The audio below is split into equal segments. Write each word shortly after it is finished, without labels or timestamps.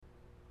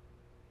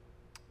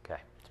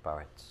bow our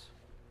heads.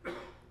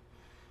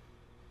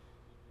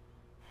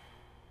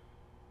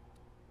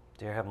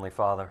 Dear Heavenly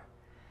Father,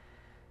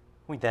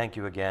 we thank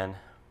you again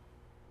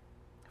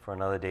for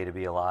another day to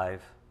be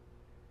alive,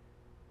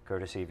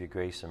 courtesy of your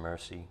grace and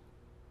mercy.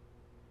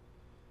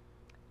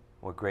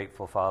 We're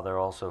grateful, Father,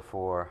 also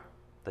for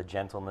the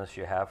gentleness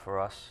you have for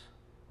us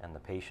and the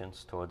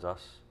patience towards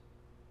us.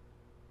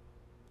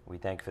 We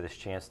thank you for this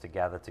chance to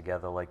gather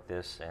together like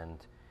this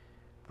and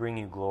bring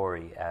you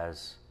glory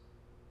as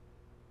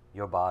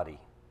your body,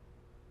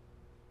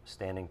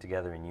 standing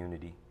together in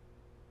unity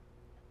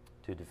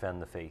to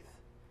defend the faith.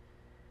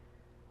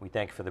 We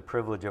thank you for the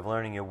privilege of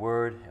learning your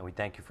word, and we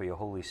thank you for your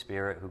Holy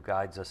Spirit who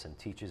guides us and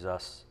teaches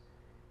us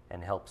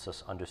and helps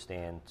us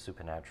understand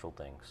supernatural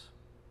things.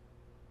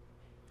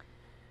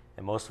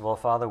 And most of all,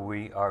 Father,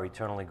 we are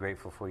eternally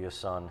grateful for your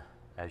Son.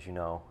 As you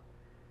know,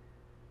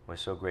 we're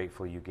so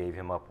grateful you gave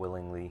him up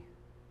willingly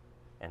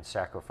and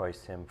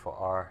sacrificed him for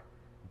our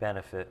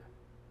benefit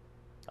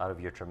out of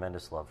your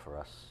tremendous love for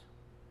us.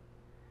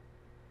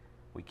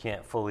 We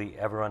can't fully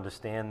ever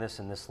understand this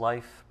in this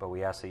life, but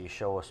we ask that you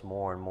show us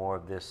more and more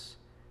of this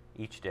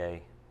each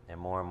day and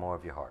more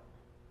of your heart.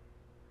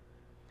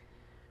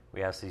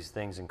 We ask these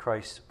things in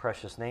Christ's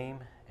precious name,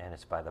 and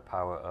it's by the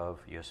power of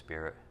your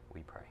Spirit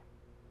we pray.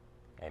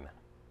 Amen.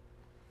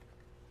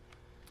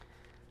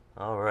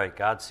 All right,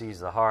 God sees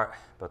the heart,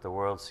 but the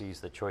world sees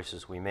the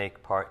choices we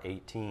make, part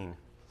 18.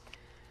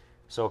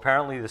 So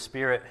apparently the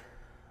Spirit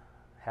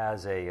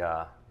has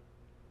a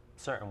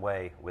certain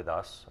way with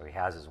us, or he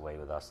has his way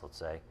with us, let's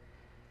say,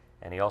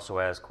 and he also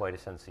has quite a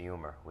sense of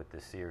humor with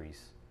this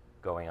series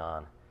going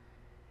on.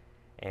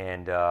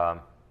 And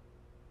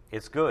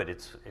it's good.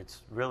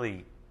 It's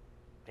really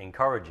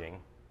encouraging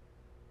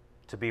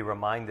to be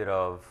reminded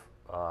of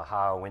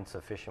how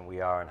insufficient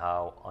we are and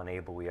how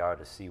unable we are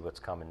to see what's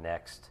coming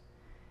next.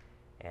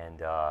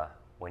 And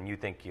when you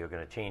think you're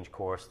going to change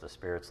course, the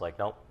Spirit's like,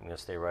 nope, I'm going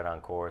to stay right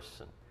on course.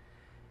 And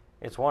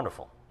it's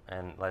wonderful.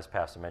 And as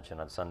Pastor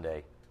mentioned on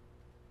Sunday,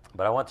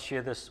 but I want to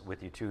share this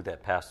with you too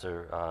that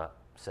Pastor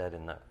said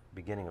in the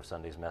beginning of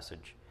Sunday's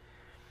message.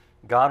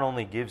 God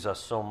only gives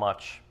us so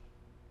much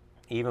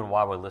even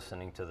while we're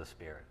listening to the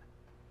Spirit.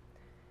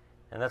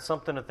 And that's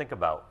something to think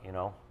about, you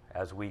know,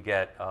 as we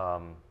get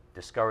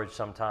discouraged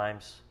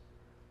sometimes.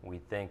 We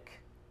think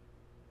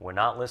we're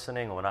not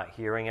listening, we're not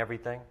hearing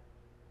everything,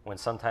 when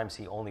sometimes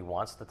he only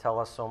wants to tell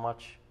us so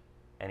much,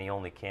 and he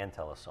only can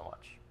tell us so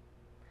much.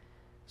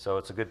 So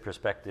it's a good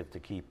perspective to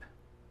keep.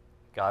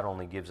 God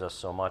only gives us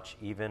so much,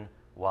 even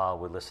while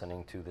we're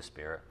listening to the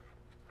Spirit.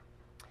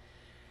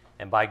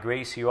 And by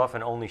grace, he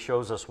often only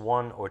shows us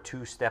 1 or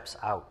 2 steps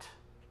out.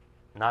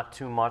 Not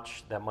too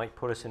much that might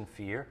put us in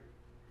fear,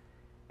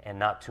 and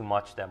not too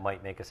much that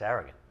might make us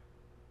arrogant.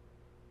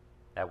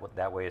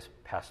 That way, as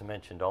Pastor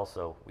mentioned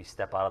also, we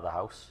step out of the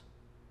house.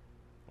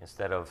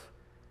 Instead of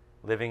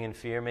living in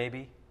fear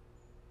maybe,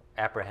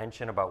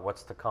 apprehension about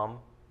what's to come,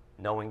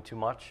 knowing too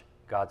much,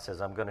 God says,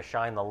 I'm going to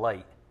shine the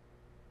light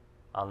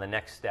on the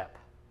next step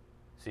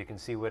so you can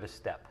see where to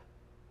step.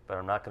 But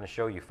I'm not going to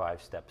show you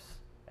 5 steps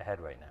ahead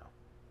right now.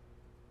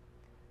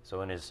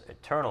 So in his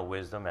eternal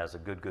wisdom as a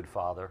good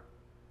Father,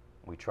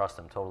 we trust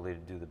him totally to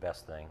do the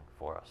best thing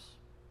for us.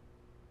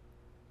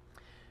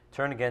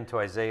 Turn again to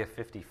Isaiah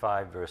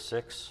 55, verse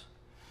 6.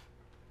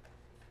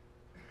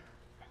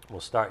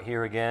 We'll start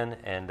here again,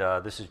 and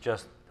this is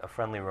just a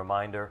friendly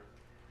reminder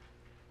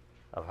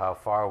of how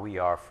far we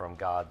are from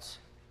God's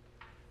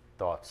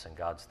thoughts and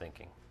God's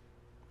thinking.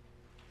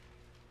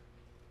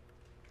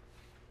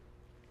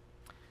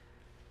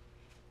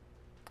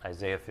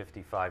 Isaiah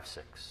 55,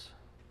 6.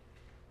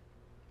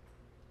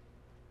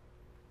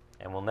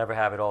 And we'll never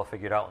have it all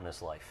figured out in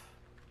this life.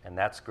 And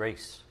that's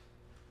grace.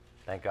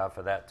 Thank God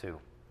for that too.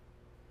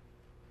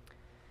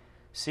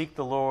 Seek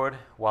the Lord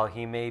while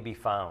he may be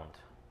found.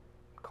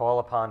 Call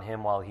upon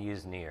him while he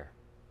is near.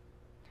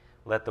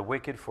 Let the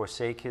wicked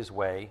forsake his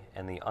way,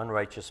 and the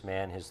unrighteous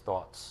man his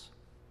thoughts.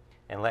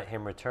 And let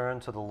him return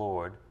to the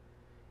Lord,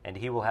 and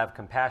he will have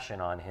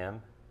compassion on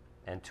him,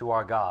 and to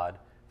our God,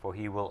 for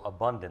he will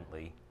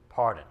abundantly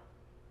pardon.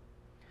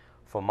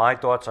 For my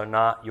thoughts are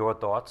not your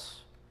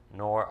thoughts,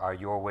 nor are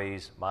your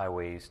ways my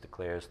ways,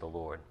 declares the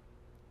Lord.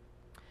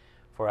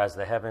 For as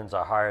the heavens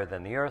are higher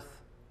than the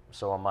earth,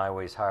 so are my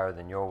ways higher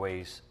than your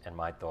ways, and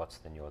my thoughts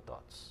than your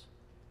thoughts.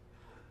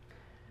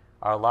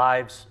 Our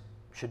lives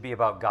should be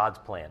about God's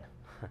plan,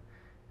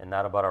 and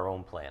not about our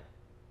own plan.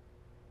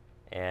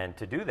 And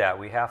to do that,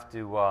 we have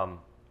to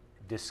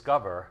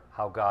discover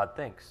how God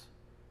thinks.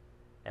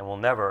 And we'll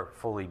never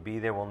fully be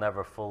there, we'll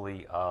never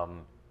fully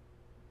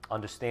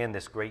understand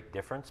this great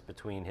difference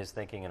between his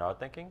thinking and our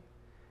thinking.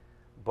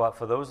 But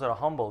for those that are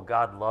humble,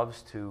 God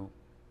loves to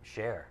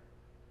share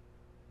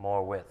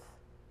more with.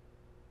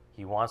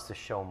 He wants to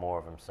show more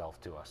of himself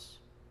to us.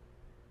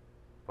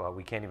 But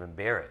we can't even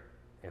bear it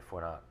if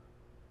we're not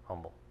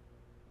humble.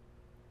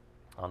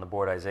 On the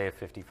board, Isaiah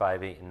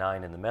 55, 8 and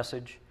 9 in the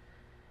Message.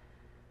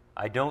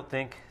 I don't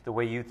think the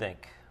way you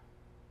think.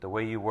 The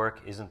way you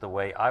work isn't the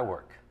way I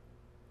work.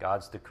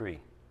 God's decree.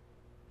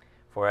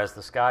 For as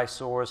the sky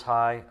soars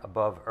high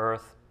above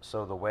earth,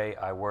 so the way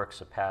I work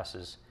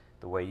surpasses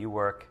the way you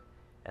work,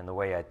 and the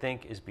way I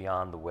think is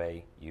beyond the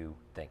way you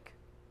think.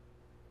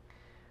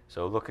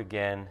 So look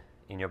again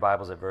in your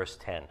Bibles at verse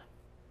 10.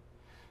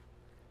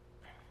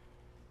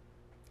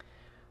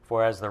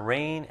 For as the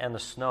rain and the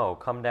snow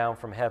come down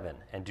from heaven,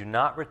 and do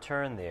not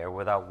return there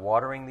without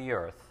watering the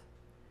earth,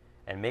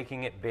 and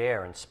making it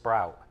bear and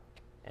sprout,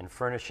 and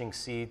furnishing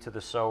seed to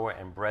the sower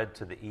and bread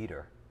to the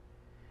eater,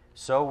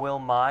 so will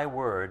my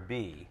word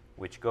be,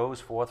 which goes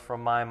forth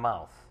from my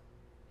mouth.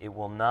 It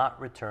will not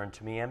return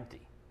to me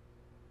empty,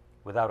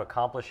 without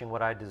accomplishing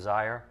what I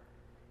desire,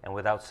 and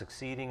without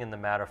succeeding in the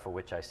matter for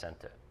which I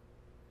sent it.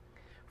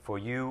 For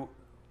you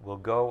will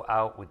go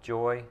out with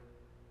joy,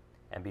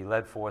 and be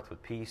led forth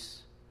with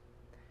peace.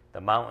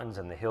 The mountains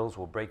and the hills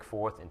will break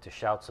forth into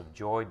shouts of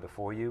joy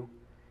before you,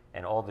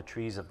 and all the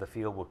trees of the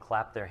field will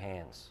clap their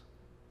hands.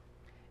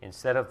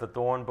 Instead of the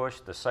thorn bush,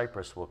 the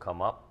cypress will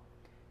come up,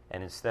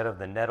 and instead of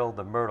the nettle,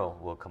 the myrtle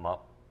will come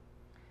up.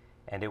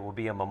 And it will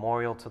be a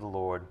memorial to the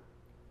Lord,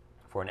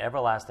 for an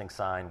everlasting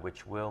sign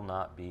which will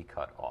not be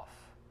cut off.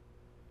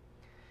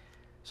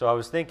 So I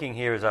was thinking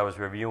here as I was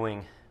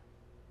reviewing,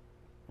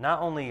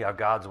 not only are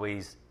God's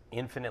ways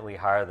infinitely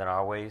higher than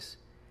our ways,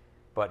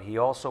 but he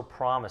also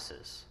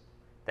promises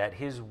that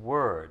his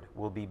word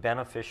will be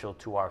beneficial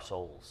to our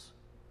souls.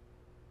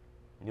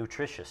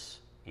 Nutritious,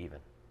 even.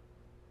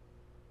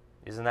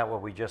 Isn't that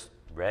what we just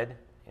read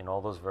in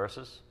all those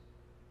verses?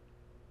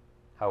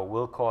 How it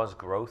will cause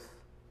growth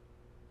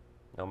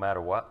no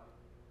matter what.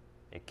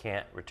 It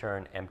can't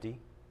return empty.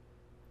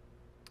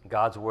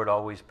 God's word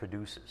always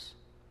produces.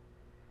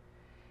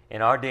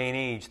 In our day and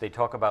age, they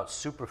talk about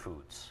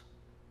superfoods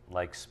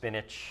like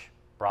spinach,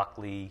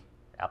 broccoli,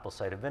 apple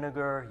cider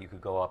vinegar. You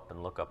could go up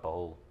and look up a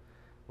whole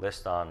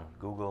list on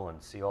Google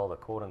and see all the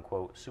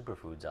quote-unquote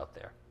superfoods out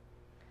there.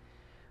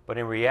 But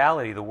in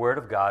reality, the Word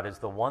of God is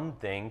the one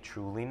thing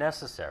truly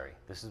necessary.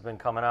 This has been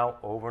coming out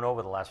over and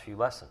over the last few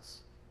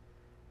lessons.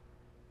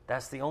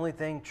 That's the only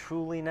thing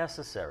truly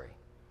necessary.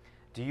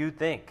 Do you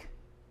think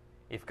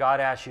if God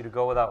asked you to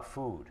go without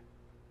food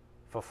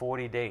for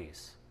 40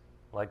 days,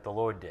 like the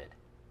Lord did,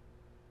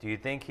 do you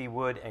think he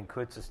would and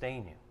could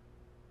sustain you?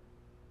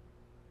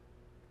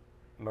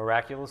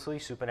 Miraculously,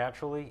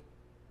 supernaturally?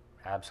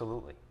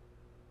 Absolutely.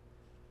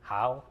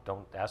 How?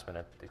 Don't ask me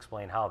to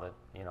explain how that,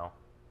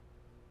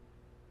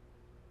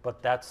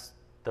 But that's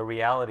the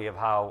reality of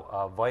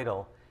how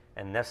vital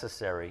and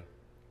necessary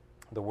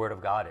the Word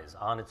of God is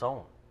on its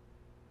own.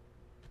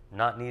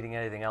 Not needing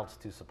anything else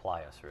to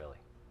supply us, really.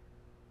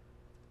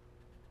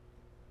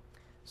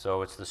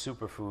 So it's the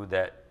superfood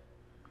that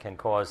can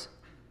cause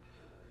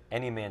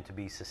any man to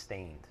be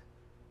sustained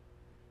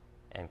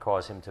and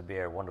cause him to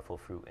bear wonderful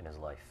fruit in his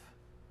life.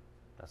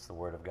 That's the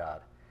Word of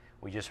God.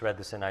 We just read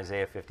this in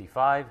Isaiah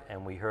 55,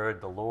 and we heard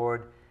the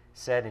Lord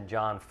said in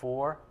John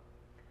 4,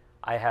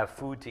 I have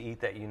food to eat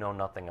that you know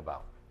nothing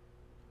about.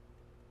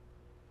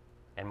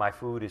 And my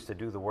food is to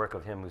do the work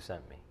of him who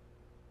sent me.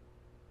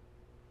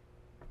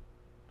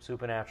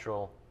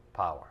 Supernatural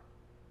power.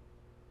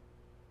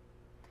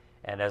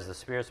 And as the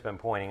Spirit's been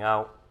pointing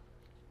out,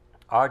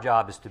 our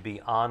job is to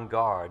be on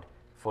guard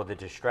for the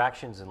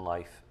distractions in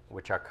life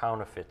which are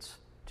counterfeits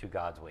to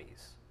God's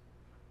ways.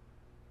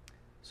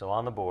 So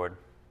on the board,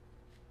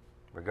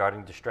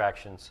 regarding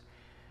distractions,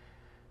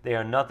 they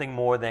are nothing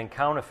more than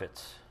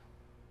counterfeits.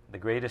 The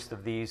greatest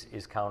of these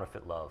is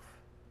counterfeit love,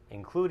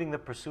 including the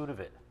pursuit of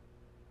it.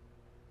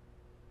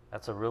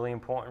 That's a really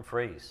important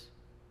phrase,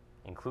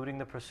 including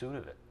the pursuit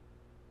of it.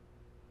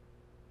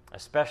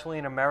 Especially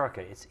in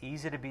America, it's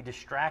easy to be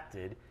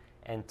distracted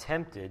and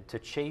tempted to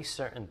chase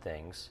certain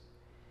things,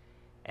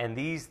 and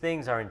these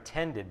things are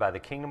intended by the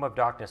kingdom of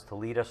darkness to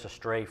lead us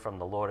astray from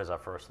the Lord as our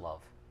first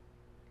love.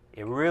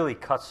 It really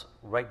cuts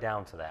right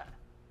down to that.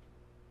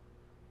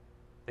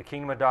 The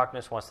kingdom of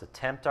darkness wants to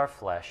tempt our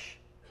flesh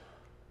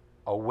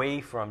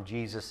away from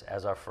Jesus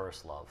as our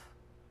first love.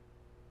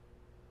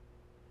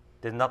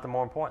 There's nothing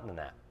more important than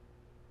that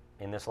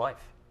in this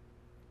life.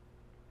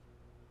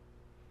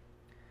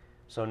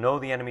 So know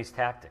the enemy's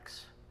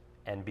tactics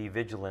and be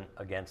vigilant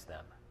against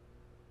them.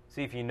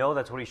 See, if you know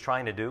that's what he's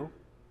trying to do,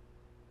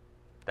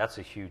 that's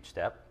a huge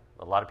step.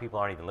 A lot of people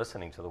aren't even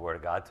listening to the Word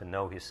of God to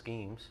know his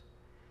schemes.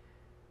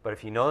 But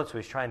if you know that's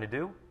what he's trying to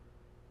do,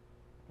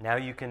 now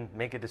you can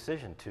make a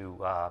decision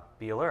to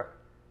be alert,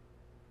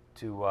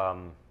 to,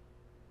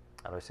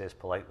 how do I say this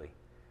politely,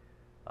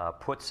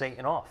 put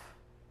Satan off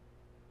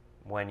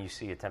when you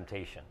see a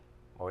temptation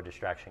or a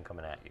distraction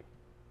coming at you.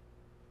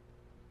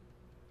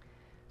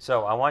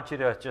 So I want you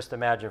to just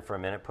imagine for a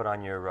minute, put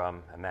on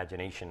your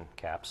imagination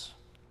caps.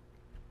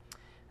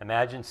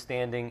 Imagine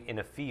standing in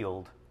a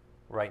field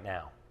right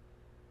now,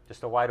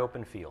 just a wide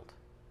open field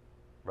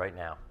right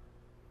now.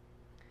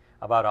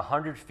 About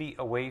 100 feet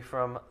away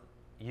from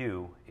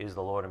you is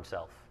the Lord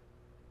himself,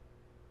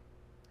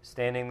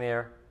 standing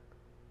there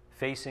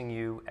facing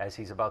you as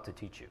he's about to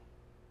teach you.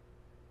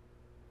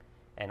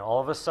 And all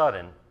of a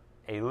sudden,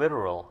 a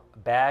literal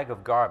bag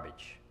of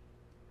garbage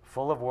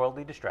full of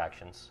worldly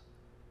distractions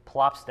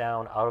plops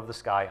down out of the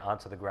sky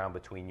onto the ground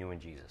between you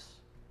and Jesus.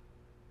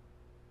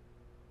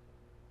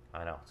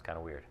 I know, it's kind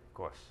of weird, of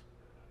course.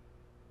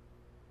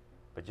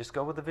 But just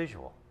go with the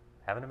visual.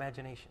 Have an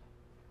imagination.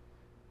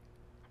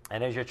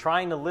 And as you're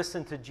trying to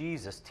listen to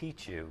Jesus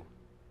teach you,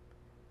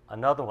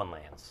 another one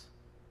lands.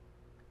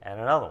 And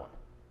another one.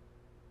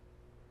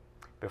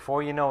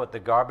 Before you know it, the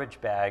garbage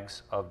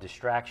bags of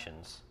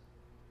distractions,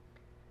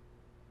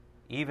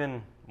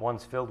 even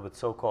ones filled with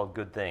so-called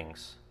good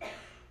things,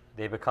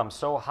 they become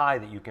so high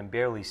that you can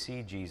barely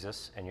see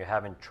Jesus, and you're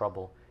having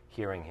trouble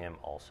hearing him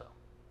also.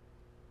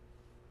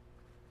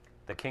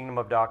 The kingdom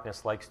of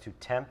darkness likes to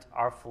tempt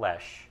our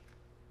flesh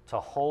to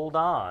hold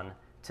on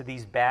to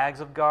these bags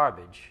of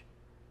garbage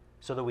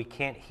so that we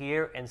can't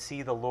hear and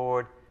see the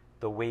Lord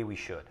the way we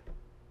should.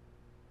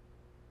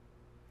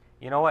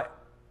 You know what?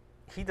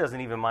 He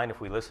doesn't even mind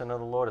if we listen to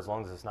the Lord as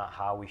long as it's not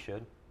how we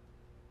should.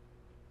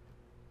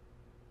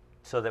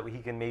 So that he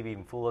can maybe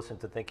even fool us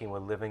into thinking we're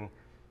living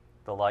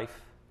the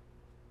life.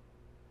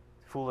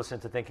 Fool us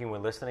into thinking we're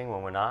listening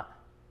when we're not.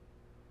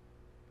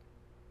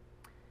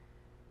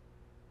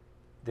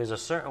 There's a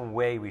certain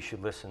way we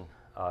should listen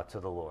to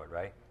the Lord,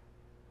 right?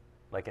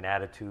 Like an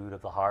attitude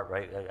of the heart,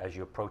 right? As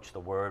you approach the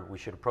Word, we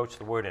should approach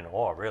the Word in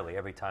awe, really,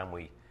 every time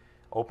we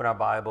open our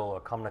Bible or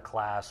come to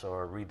class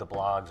or read the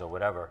blogs or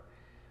whatever.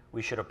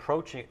 We should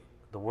approach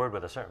the Word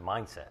with a certain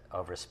mindset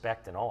of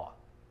respect and awe.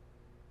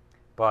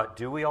 But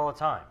do we all the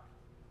time?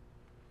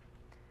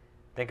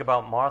 Think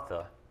about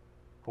Martha,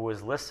 who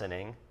was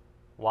listening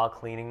while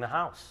cleaning the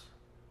house.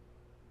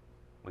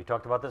 We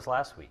talked about this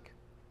last week.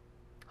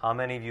 How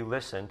many of you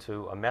listen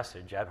to a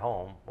message at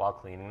home while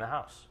cleaning the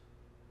house?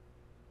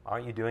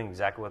 Aren't you doing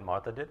exactly what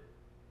Martha did?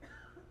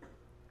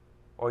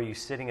 Or are you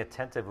sitting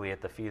attentively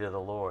at the feet of the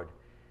Lord,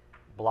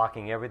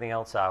 blocking everything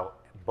else out,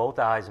 both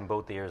eyes and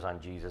both ears on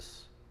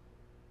Jesus,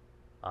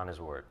 on his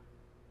word?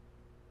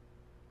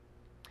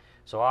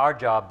 So our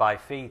job by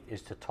faith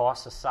is to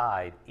toss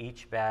aside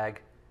each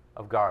bag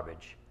of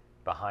garbage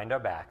behind our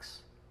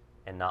backs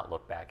and not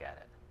look back at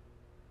it.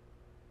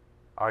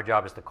 Our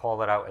job is to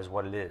call it out as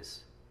what it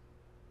is.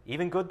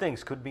 Even good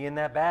things could be in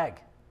that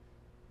bag.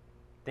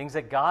 Things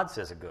that God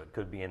says are good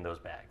could be in those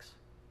bags.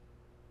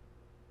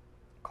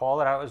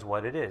 Call it out as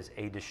what it is,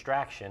 a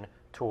distraction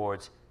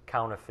towards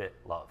counterfeit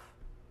love.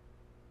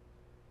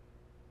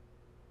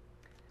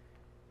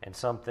 And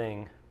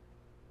something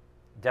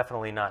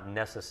definitely not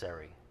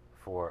necessary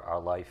for our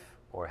life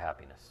or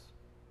happiness.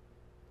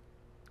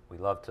 We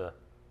love to,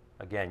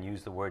 again,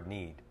 use the word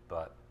need,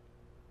 but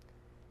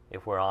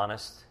if we're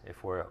honest,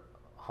 if we're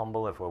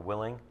humble, if we're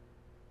willing,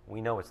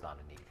 we know it's not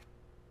a need.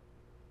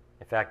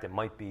 In fact, it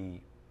might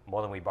be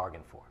more than we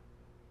bargained for.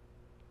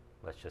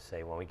 Let's just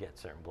say when we get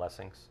certain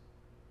blessings.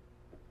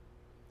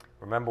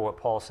 Remember what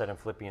Paul said in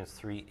Philippians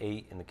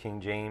 3:8 in the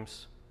King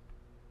James.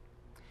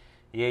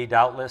 Yea,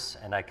 doubtless,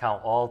 and I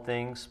count all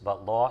things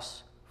but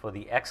loss for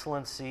the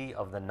excellency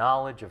of the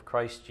knowledge of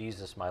Christ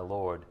Jesus my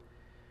Lord,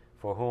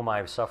 for whom I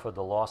have suffered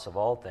the loss of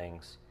all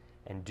things,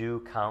 and do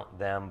count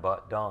them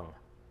but dung,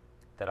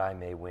 that I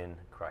may win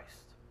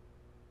Christ.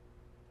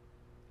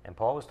 And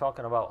Paul was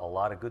talking about a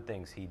lot of good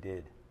things he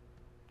did,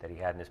 that he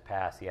had in his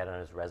past, he had on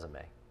his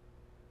resume.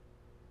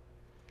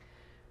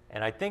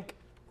 And I think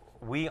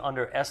we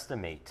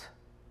underestimate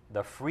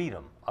the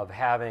freedom of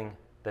having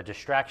the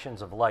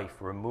distractions of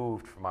life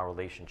removed from our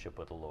relationship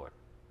with the Lord.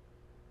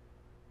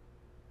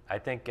 I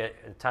think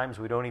at times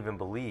we don't even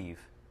believe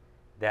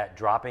that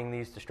dropping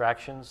these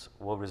distractions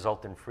will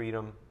result in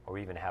freedom or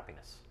even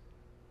happiness.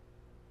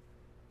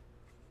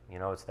 You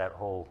know, it's that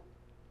whole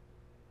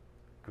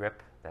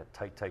grip, that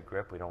tight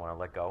grip we don't want to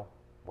let go,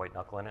 white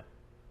knuckling it,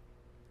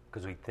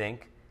 because we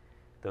think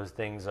those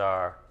things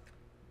are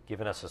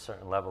giving us a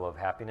certain level of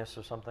happiness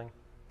or something,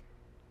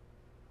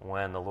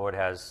 when the Lord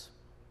has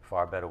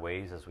far better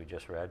ways, as we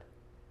just read.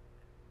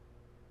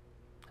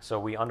 So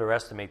we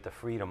underestimate the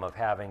freedom of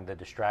having the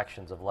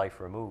distractions of life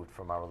removed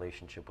from our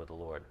relationship with the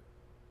Lord.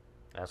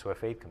 That's where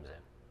faith comes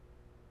in.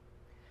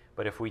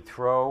 But if we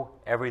throw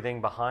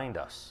everything behind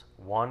us,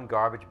 one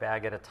garbage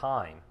bag at a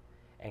time,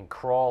 and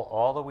crawl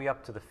all the way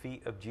up to the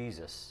feet of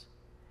Jesus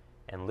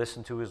and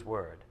listen to his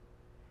word,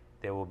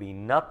 there will be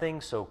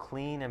nothing so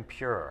clean and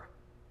pure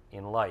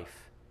in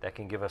life that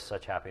can give us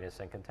such happiness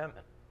and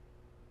contentment.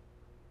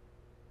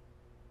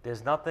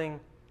 There's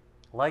nothing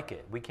like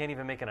it. We can't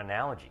even make an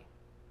analogy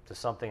to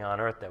something on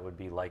earth that would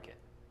be like it,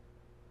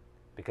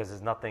 because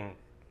there's nothing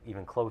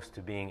even close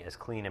to being as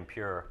clean and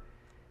pure,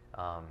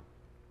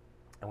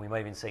 and we might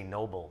even say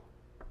noble,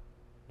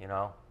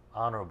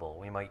 honorable.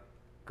 We might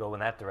go in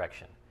that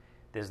direction.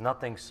 There's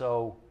nothing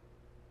so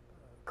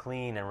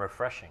clean and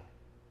refreshing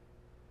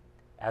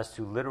as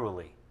to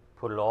literally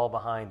put it all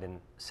behind and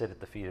sit at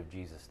the feet of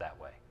Jesus that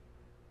way.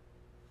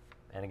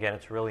 And again,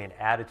 it's really an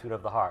attitude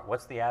of the heart.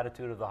 What's the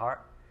attitude of the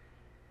heart?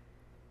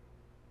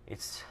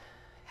 It's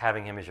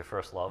having him as your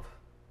first love,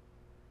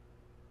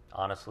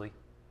 honestly,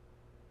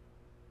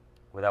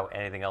 without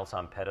anything else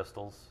on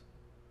pedestals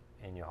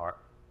in your heart.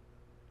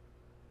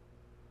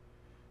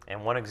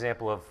 And one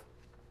example of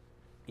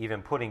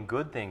even putting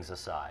good things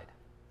aside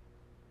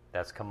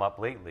that's come up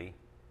lately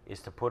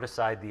is to put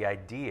aside the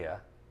idea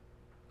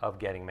of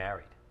getting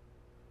married.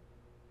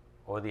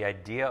 or the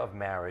idea of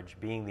marriage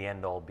being the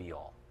end-all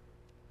be-all.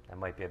 That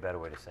might be a better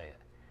way to say it.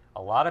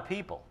 A lot of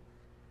people,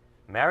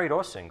 married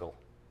or single,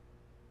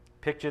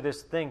 picture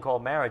this thing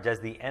called marriage as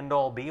the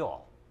end-all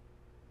be-all.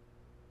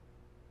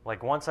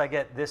 Like once I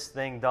get this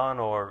thing done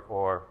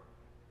or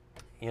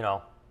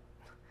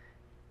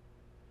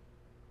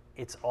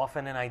it's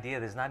often an idea.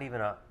 There's not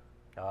even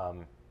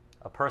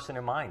a person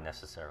in mind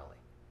necessarily.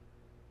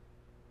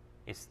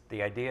 It's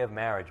the idea of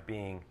marriage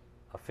being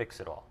a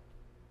fix-it-all.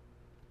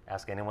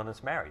 Ask anyone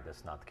that's married.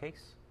 That's not the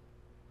case.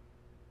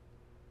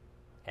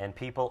 And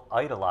people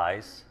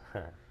idolize,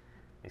 at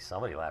least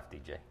somebody laughed,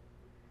 DJ.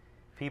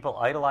 People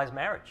idolize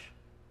marriage.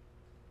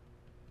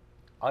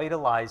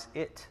 Idolize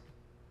it.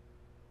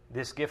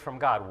 This gift from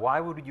God. Why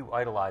would you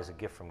idolize a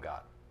gift from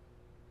God?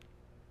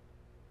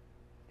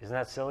 Isn't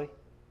that silly?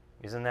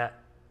 Isn't that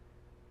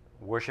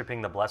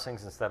worshiping the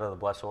blessings instead of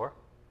the blessor?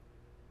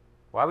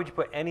 Why would you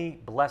put any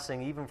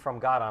blessing, even from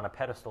God, on a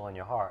pedestal in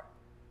your heart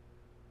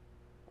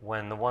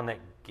when the one that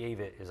gave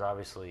it is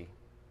obviously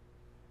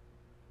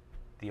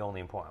the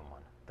only important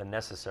one, the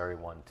necessary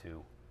one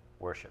to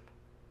worship?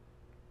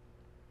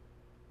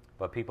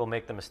 But people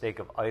make the mistake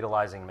of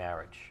idolizing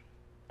marriage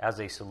as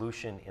a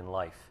solution in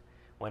life,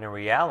 when in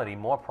reality,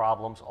 more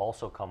problems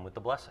also come with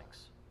the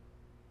blessings.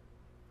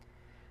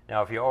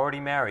 Now, if you're already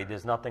married,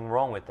 there's nothing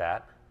wrong with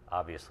that,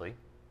 obviously.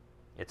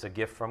 It's a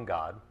gift from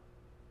God,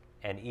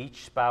 and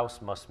each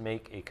spouse must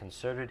make a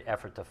concerted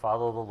effort to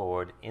follow the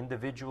Lord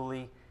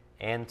individually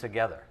and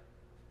together.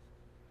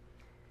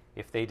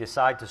 If they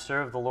decide to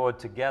serve the Lord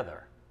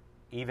together,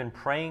 even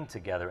praying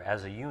together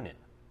as a unit,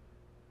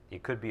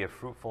 it could be a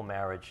fruitful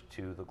marriage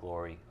to the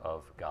glory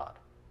of God.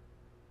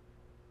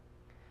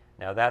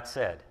 Now, that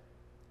said,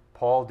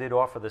 Paul did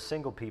offer the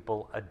single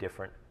people a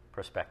different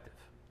perspective.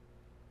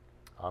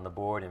 On the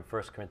board in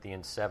 1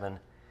 Corinthians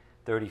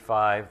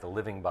 7:35, the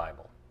Living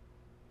Bible.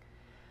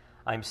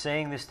 I'm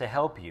saying this to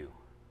help you,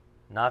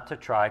 not to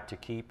try to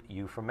keep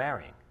you from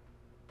marrying.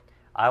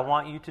 I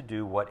want you to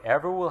do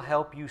whatever will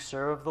help you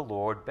serve the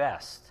Lord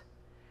best,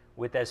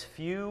 with as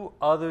few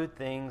other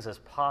things as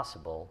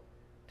possible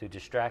to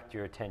distract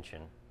your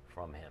attention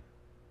from Him.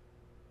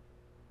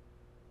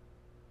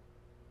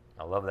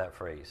 I love that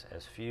phrase,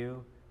 as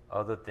few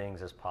other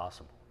things as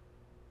possible.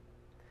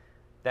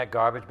 That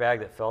garbage bag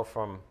that fell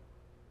from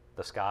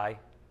the sky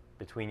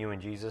between you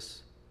and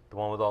Jesus, the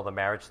one with all the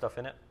marriage stuff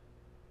in it,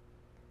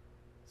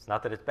 it's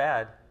not that it's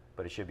bad,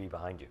 but it should be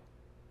behind you.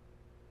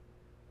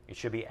 It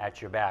should be at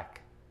your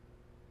back.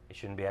 It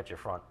shouldn't be at your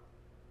front,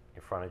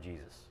 in front of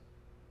Jesus.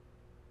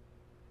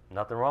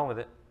 Nothing wrong with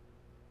it.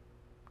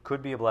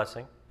 Could be a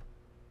blessing.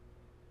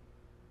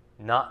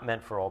 Not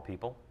meant for all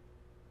people.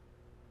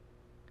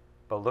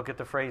 But look at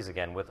the phrase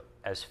again, with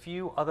as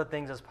few other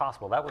things as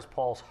possible. That was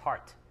Paul's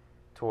heart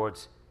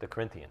towards the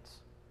Corinthians.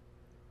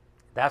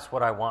 That's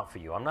what I want for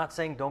you. I'm not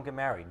saying don't get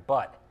married,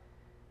 but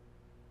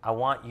I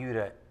want you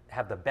to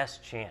have the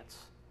best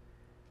chance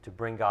to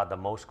bring God the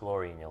most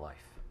glory in your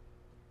life.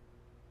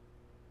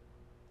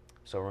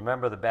 So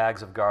remember the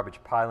bags of garbage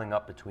piling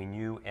up between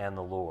you and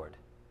the Lord.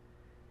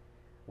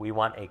 We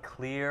want a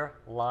clear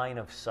line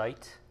of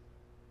sight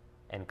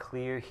and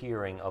clear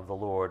hearing of the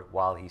Lord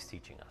while He's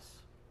teaching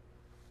us.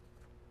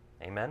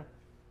 Amen?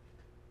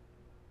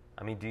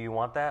 I mean, do you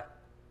want that?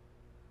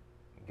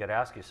 You got to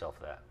ask yourself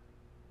that.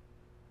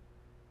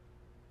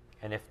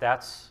 And if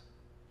that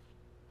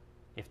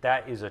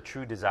is a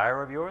true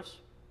desire of yours,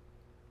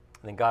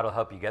 then God will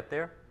help you get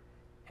there,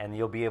 and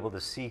you'll be able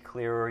to see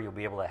clearer. You'll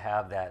be able to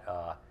have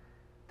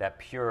that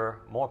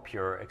pure, more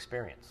pure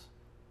experience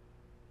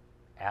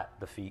at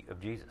the feet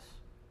of Jesus.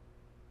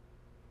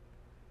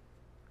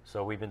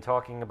 So we've been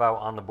talking about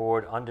on the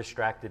board,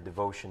 undistracted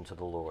devotion to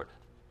the Lord.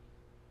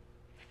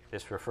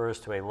 This refers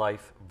to a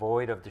life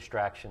void of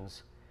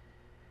distractions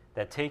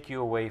that take you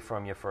away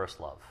from your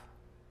first love.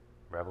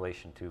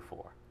 Revelation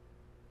 2:4.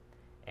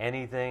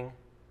 Anything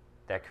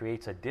that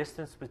creates a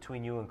distance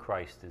between you and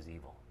Christ is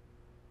evil.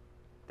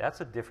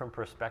 That's a different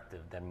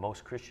perspective than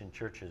most Christian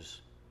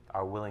churches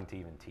are willing to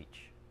even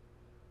teach.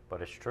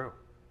 But it's true.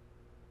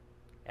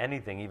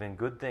 Anything, even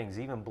good things,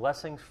 even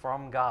blessings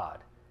from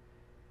God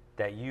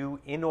that you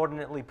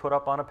inordinately put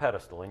up on a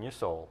pedestal in your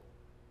soul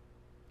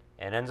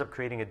and ends up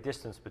creating a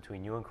distance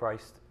between you and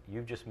Christ,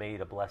 you've just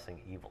made a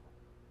blessing evil.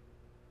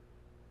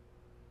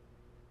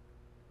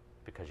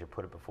 Because you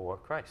put it before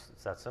Christ.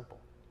 It's that simple.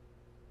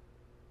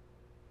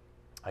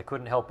 I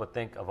couldn't help but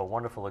think of a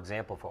wonderful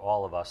example for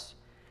all of us,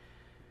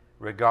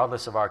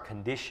 regardless of our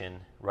condition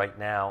right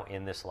now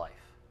in this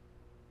life.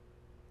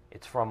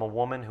 It's from a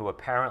woman who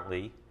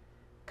apparently,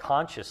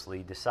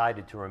 consciously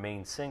decided to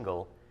remain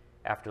single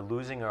after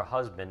losing her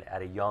husband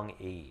at a young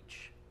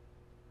age.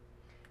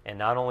 And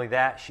not only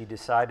that, she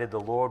decided the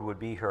Lord would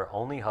be her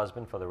only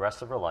husband for the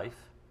rest of her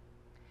life,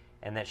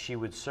 and that she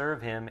would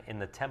serve Him in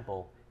the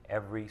temple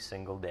every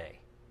single day.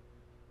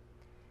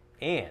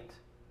 And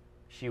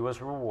she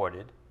was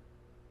rewarded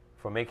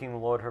for making the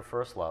Lord her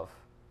first love,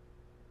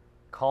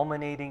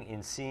 culminating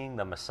in seeing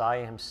the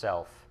Messiah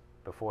Himself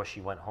before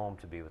she went home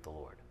to be with the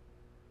Lord.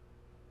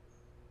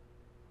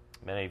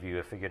 Many of you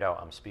have figured out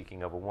I'm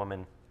speaking of a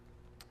woman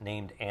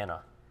named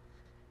Anna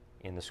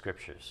in the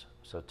scriptures.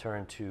 So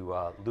turn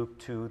to Luke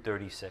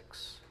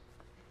 2:36.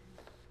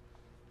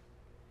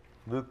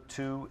 Luke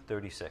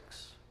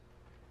 2:36.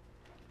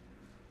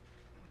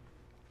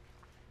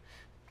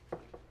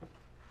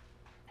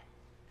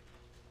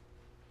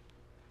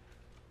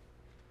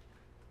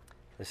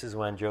 This is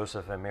when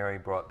Joseph and Mary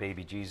brought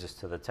baby Jesus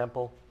to the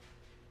temple.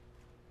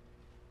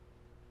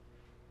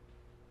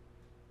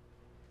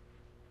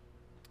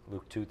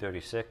 Luke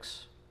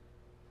 2:36.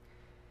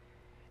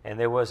 And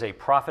there was a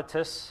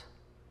prophetess,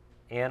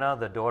 Anna,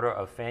 the daughter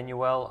of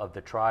Phanuel of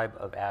the tribe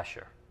of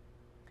Asher.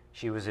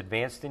 She was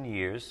advanced in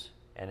years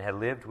and had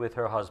lived with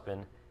her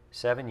husband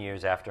 7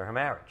 years after her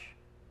marriage,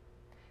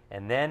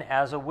 and then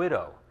as a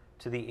widow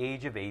to the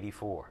age of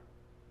 84.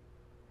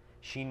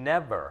 She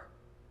never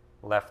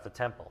left the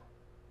temple,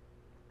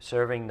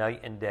 serving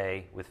night and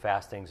day with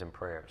fastings and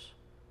prayers.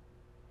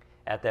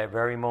 At that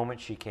very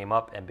moment she came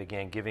up and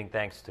began giving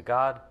thanks to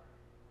God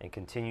and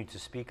continued to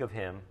speak of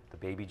him, the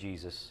baby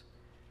Jesus,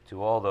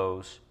 to all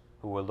those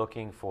who were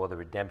looking for the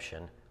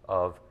redemption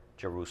of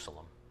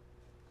Jerusalem.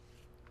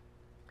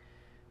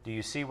 Do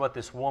you see what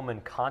this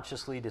woman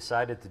consciously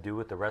decided to do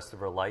with the rest of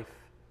her life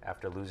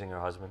after losing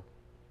her husband?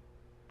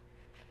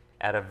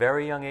 At a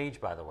very young age,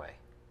 by the way,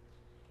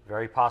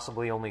 very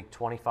possibly only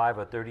 25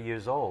 or 30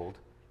 years old,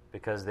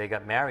 because they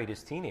got married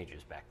as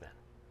teenagers back then.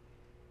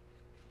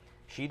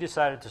 She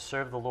decided to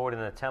serve the Lord in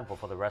the temple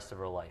for the rest of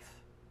her life.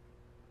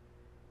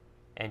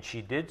 And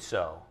she did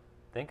so,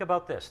 think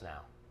about this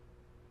now,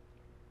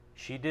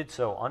 she did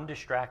so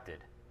undistracted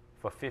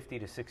for 50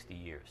 to 60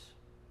 years.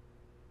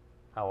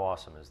 How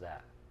awesome is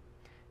that?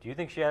 Do you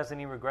think she has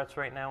any regrets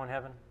right now in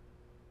heaven?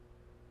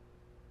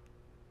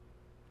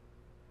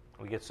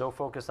 We get so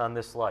focused on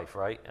this life,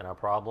 right? And our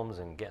problems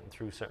and getting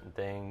through certain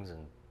things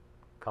and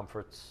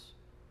comforts.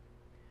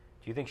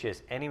 Do you think she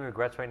has any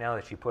regrets right now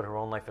that she put her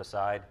own life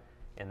aside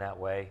in that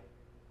way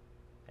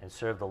and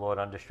served the Lord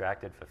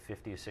undistracted for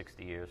 50 or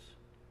 60 years?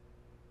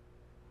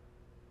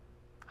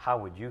 How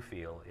would you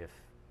feel if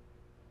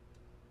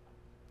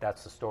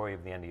that's the story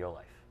of the end of your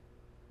life?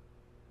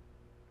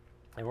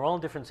 And we're all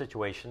in different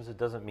situations. It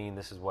doesn't mean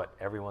this is what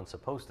everyone's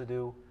supposed to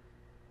do.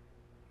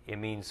 It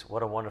means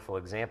what a wonderful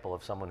example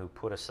of someone who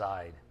put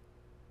aside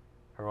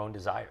her own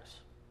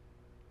desires.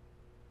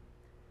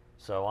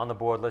 So on the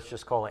board, let's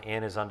just call it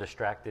Anna's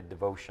undistracted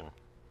devotion.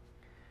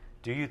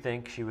 Do you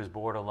think she was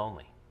bored or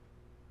lonely?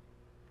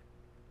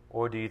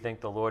 Or do you think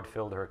the Lord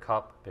filled her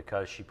cup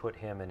because she put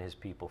him and his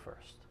people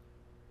first?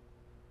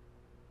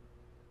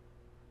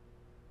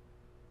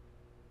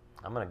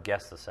 I'm going to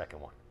guess the second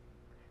one.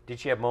 Did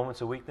she have moments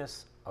of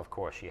weakness? Of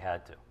course, she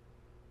had to.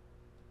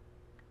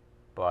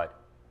 But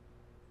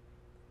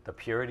the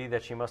purity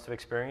that she must have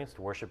experienced,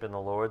 worshiping the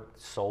Lord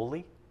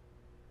solely,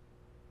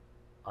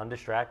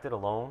 undistracted,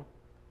 alone,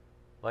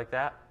 like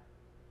that,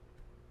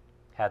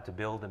 had to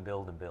build and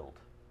build and build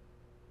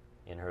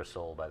in her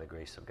soul by the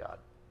grace of God.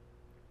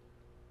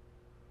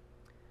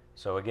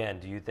 So again,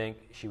 do you think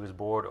she was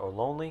bored or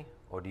lonely,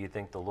 or do you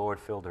think the Lord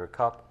filled her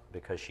cup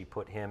because she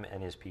put him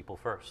and his people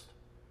first?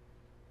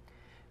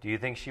 Do you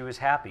think she was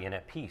happy and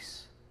at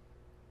peace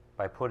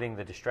by putting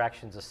the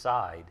distractions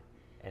aside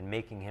and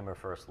making him her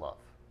first love?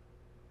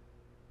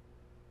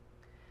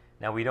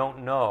 Now, we don't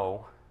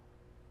know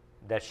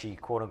that she,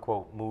 quote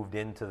unquote, moved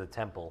into the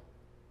temple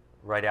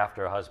right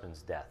after her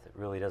husband's death. It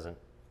really doesn't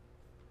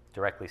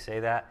directly say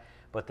that.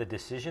 But the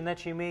decision that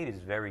she made is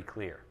very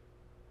clear.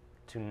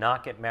 To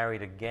not get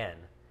married again,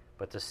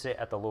 but to sit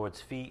at the Lord's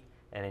feet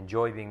and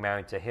enjoy being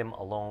married to him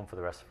alone for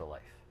the rest of her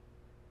life.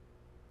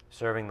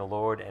 Serving the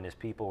Lord and his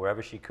people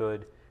wherever she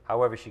could,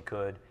 however she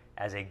could,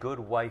 as a good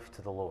wife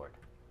to the Lord.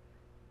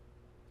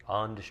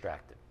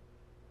 Undistracted.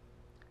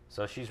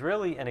 So she's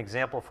really an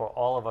example for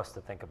all of us to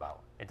think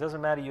about. It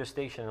doesn't matter your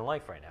station in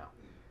life right now,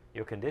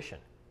 your condition.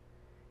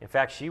 In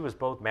fact, she was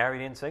both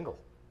married and single.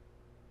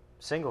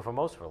 Single for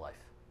most of her life.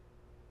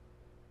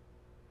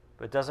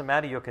 But it doesn't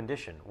matter your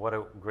condition. What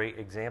a great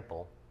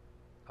example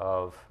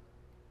of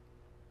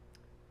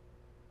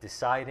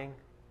deciding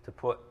to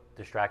put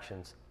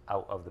distractions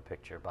out of the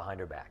picture, behind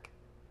her back.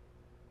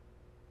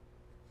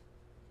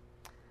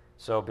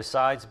 So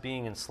besides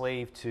being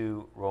enslaved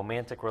to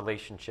romantic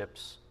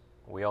relationships,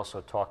 we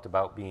also talked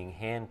about being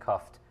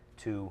handcuffed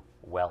to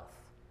wealth.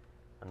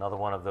 Another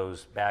one of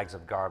those bags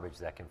of garbage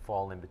that can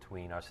fall in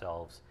between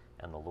ourselves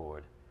and the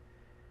Lord.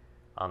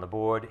 On the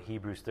board,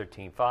 Hebrews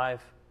 13:5.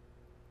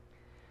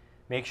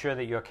 Make sure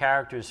that your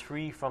character is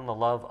free from the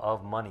love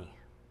of money,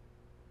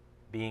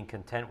 being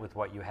content with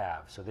what you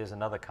have. So there's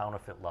another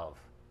counterfeit love,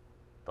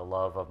 the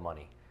love of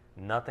money.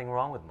 Nothing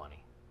wrong with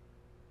money.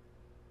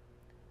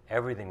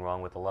 Everything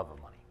wrong with the love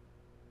of money.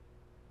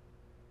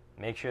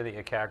 Make sure that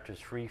your character is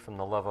free from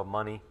the love of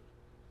money,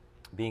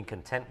 being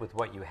content with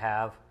what you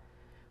have.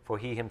 For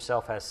he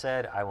himself has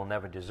said, I will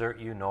never desert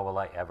you, nor will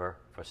I ever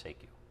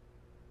forsake you.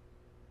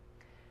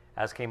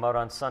 As came out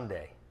on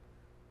Sunday,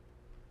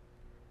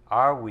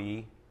 are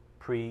we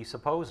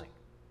presupposing?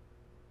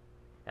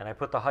 And I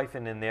put the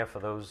hyphen in there for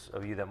those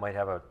of you that might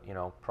have a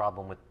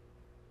problem with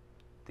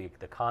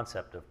the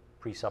concept of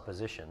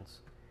presuppositions,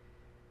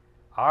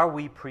 are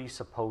we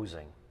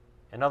presupposing?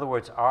 In other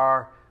words,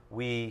 are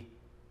we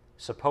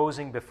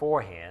supposing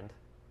beforehand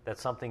that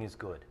something is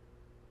good?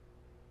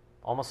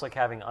 Almost like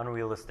having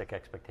unrealistic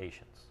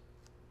expectations.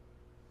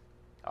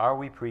 Are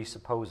we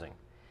presupposing?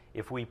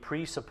 If we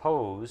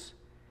presuppose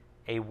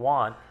a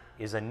want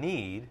is a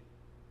need,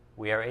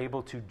 we are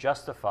able to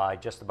justify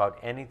just about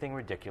anything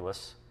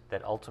ridiculous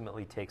that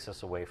ultimately takes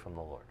us away from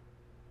the Lord.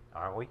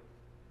 Aren't we?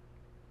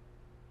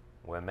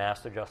 We're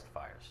master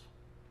justifiers.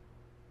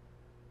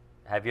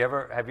 Have you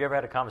ever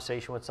had a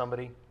conversation with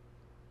somebody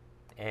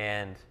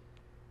and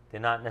they're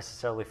not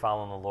necessarily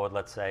following the Lord,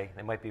 let's say.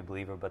 They might be a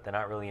believer, but they're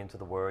not really into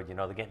the Word.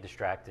 They're getting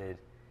distracted.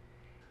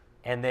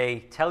 And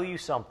they tell you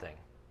something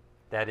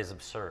that is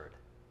absurd,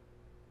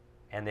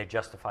 and they're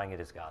justifying it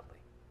as godly.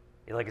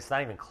 It's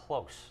not even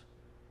close.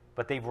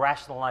 But they've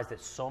rationalized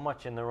it so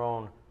much in their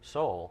own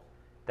soul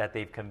that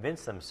they've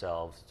convinced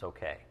themselves it's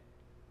okay.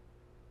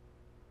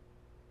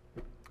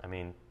 I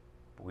mean,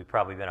 we've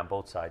probably been on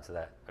both sides of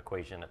that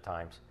equation at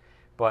times.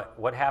 But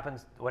what happened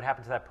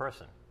to that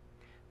person?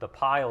 The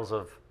piles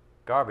of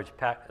garbage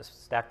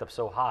stacked up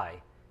so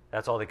high,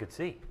 that's all they could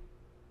see.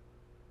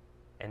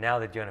 And now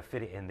they're going to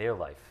fit it in their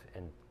life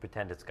and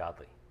pretend it's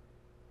godly.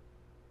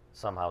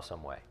 Somehow,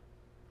 some way.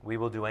 We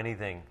will do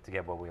anything to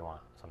get what we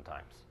want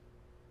sometimes.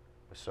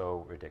 We're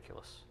so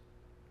ridiculous.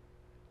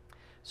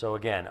 So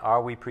again,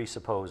 are we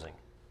presupposing?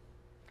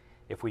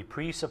 If we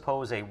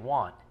presuppose a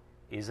want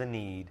is a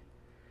need,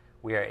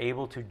 we are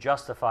able to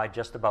justify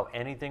just about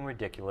anything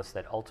ridiculous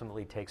that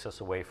ultimately takes us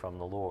away from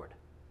the Lord.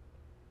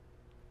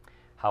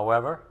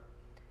 However,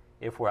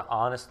 if we're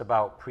honest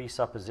about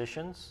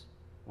presuppositions,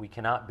 we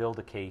cannot build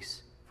a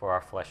case for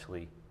our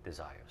fleshly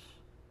desires.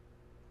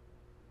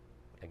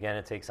 Again,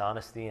 it takes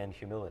honesty and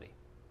humility.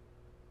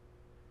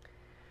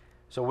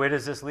 So where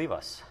does this leave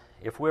us?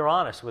 If we're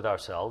honest with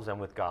ourselves and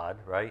with God,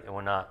 right, and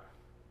we're not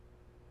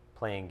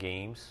playing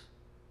games,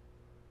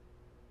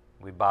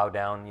 we bow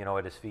down,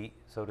 at his feet,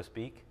 so to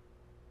speak,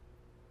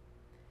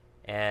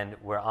 and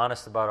we're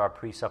honest about our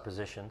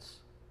presuppositions,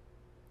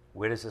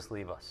 where does this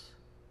leave us?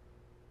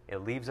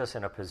 It leaves us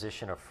in a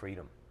position of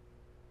freedom.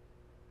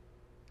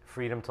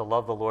 Freedom to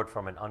love the Lord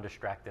from an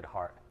undistracted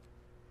heart.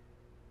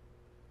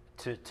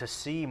 To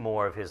see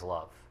more of his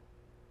love.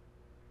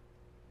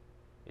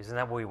 Isn't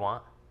that what we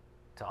want?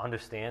 To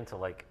understand,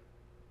 to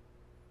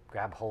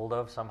grab hold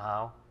of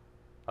somehow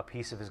a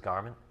piece of his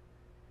garment.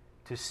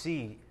 To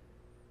see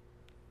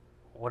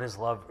what his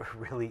love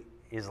really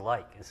is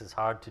like. This is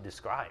hard to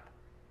describe.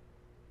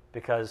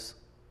 Because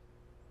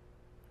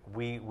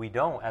we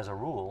don't, as a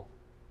rule,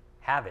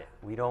 have it.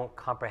 We don't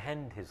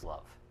comprehend his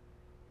love.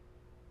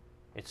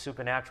 It's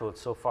supernatural. It's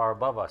so far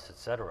above us,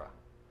 etc.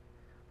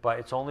 But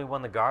it's only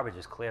when the garbage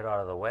is cleared out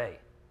of the way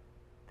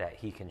that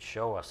he can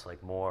show us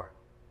more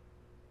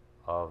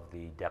of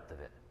the depth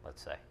of it,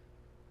 let's say.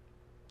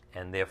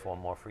 And therefore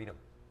more freedom.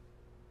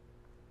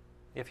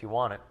 If you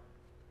want it.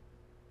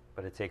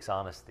 But it takes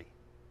honesty.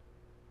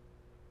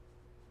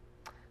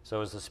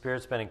 So as the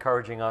Spirit's been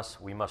encouraging us,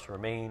 we must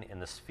remain in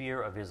the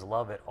sphere of his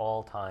love at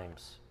all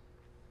times.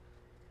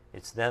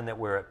 It's then that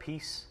we're at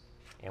peace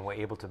and we're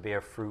able to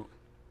bear fruit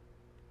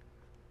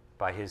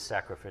by his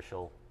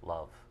sacrificial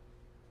love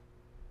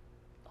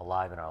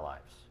alive in our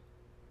lives.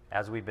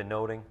 As we've been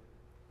noting,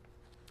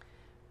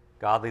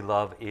 godly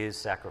love is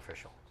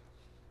sacrificial.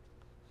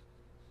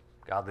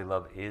 Godly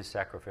love is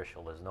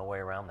sacrificial. There's no way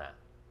around that.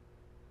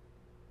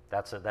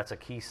 That's a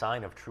key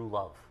sign of true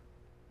love.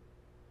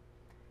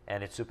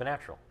 And it's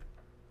supernatural.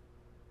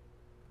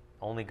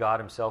 Only God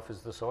himself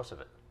is the source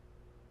of it.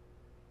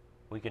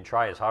 We can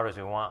try as hard as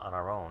we want on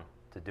our own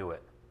to do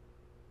it.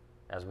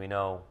 As we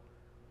know,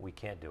 we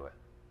can't do it.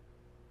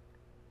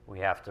 We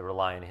have to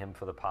rely on him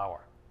for the power.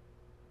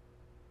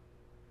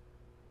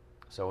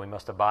 So we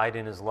must abide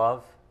in his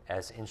love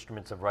as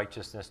instruments of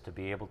righteousness to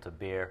be able to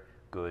bear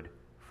good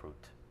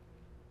fruit.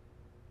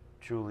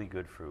 Truly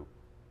good fruit.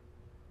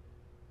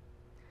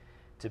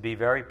 To be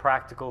very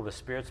practical, the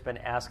Spirit's been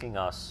asking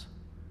us,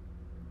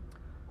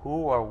 who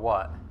or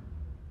what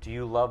do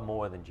you love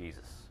more than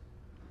Jesus?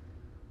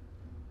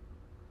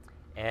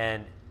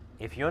 And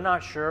if you're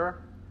not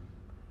sure,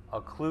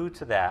 a clue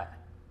to that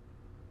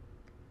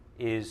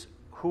is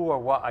who or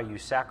what are you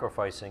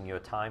sacrificing your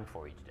time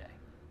for each day?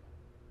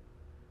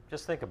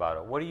 Just think about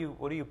it. What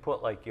do you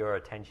put your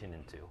attention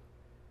into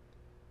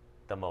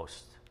the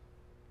most?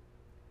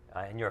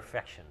 And your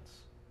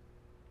affections.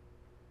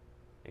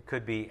 It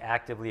could be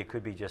actively, it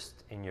could be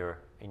just in your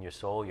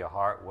soul, your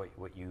heart,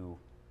 what you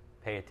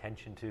pay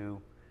attention to,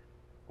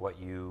 what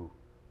you,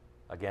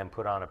 again,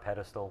 put on a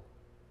pedestal.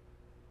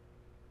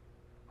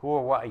 Who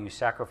or what are you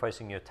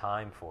sacrificing your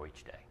time for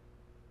each day?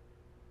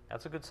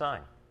 That's a good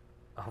sign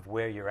of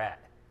where you're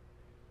at.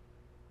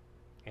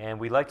 And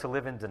we like to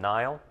live in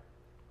denial,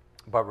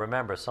 but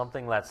remember,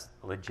 something that's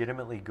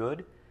legitimately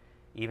good,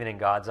 even in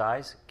God's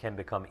eyes, can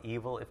become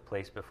evil if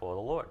placed before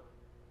the Lord.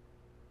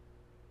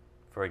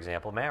 For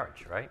example,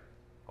 marriage, right?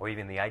 Or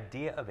even the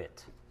idea of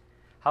it.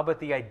 How about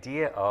the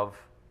idea of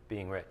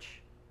being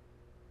rich?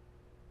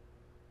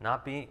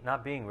 Not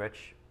being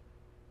rich.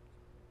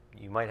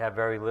 You might have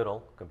very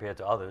little compared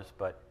to others,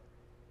 but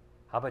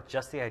how about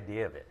just the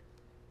idea of it?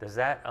 Does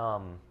that,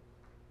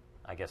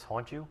 I guess,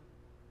 haunt you?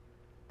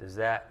 Does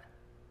that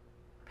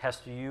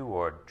pester you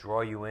or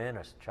draw you in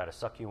or try to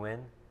suck you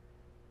in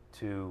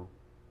to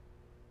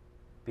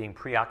being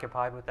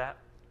preoccupied with that?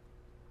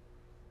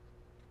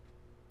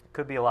 It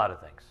could be a lot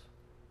of things.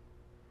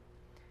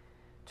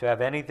 To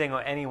have anything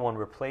or anyone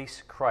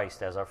replace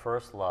Christ as our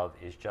first love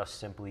is just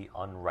simply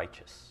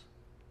unrighteous.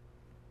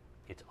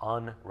 It's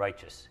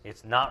unrighteous.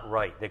 It's not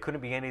right. There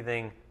couldn't be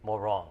anything more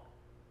wrong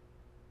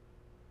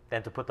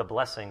than to put the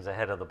blessings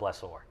ahead of the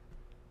blessor.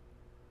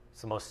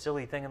 It's the most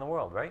silly thing in the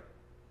world, right?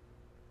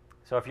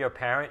 So if you're a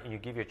parent and you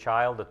give your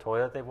child the toy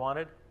that they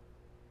wanted,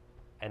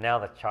 and now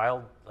the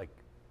child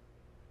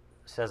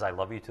says, "I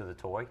love you" to the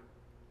toy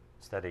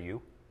instead of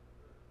you,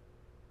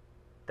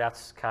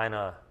 that's kind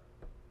of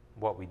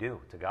what we do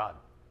to God.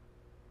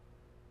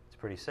 It's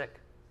pretty sick.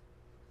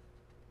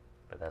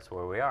 But that's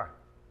where we are,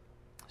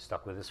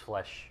 stuck with his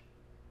flesh.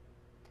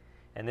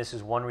 And this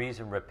is one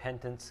reason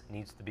repentance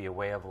needs to be a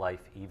way of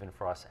life even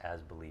for us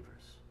as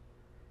believers.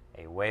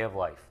 A way of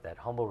life, that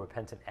humble,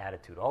 repentant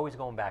attitude, always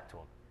going back to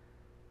him,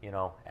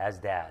 as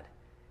Dad.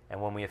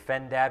 And when we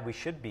offend Dad, we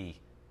should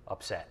be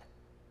upset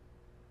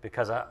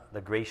because of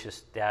the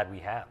gracious Dad we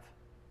have.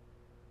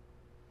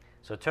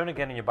 So turn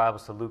again in your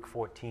Bibles to Luke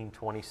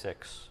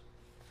 14:26.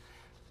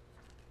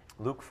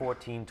 Luke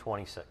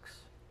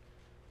 14:26.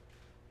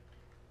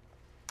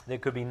 There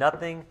could be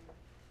nothing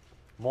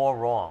more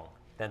wrong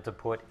than to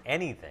put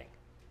anything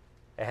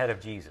ahead of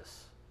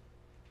Jesus,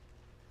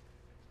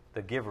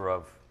 the giver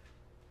of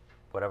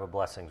whatever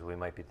blessings we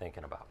might be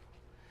thinking about.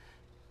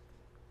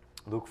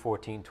 Luke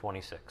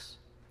 14:26.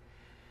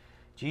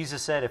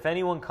 Jesus said, "If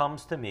anyone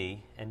comes to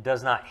me and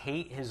does not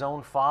hate his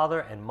own father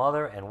and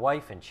mother and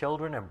wife and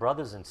children and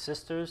brothers and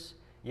sisters,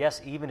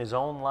 yes, even his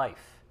own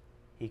life,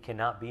 he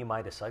cannot be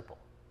my disciple."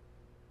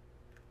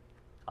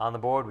 On the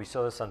board, we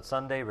saw this on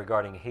Sunday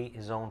regarding hate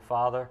his own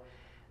father.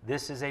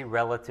 This is a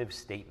relative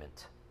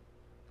statement.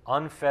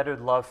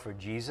 Unfettered love for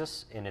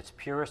Jesus in its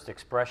purest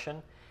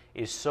expression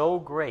is so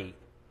great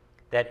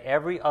that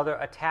every other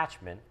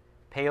attachment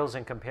pales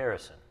in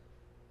comparison.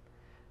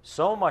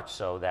 So much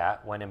so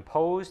that, when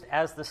imposed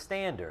as the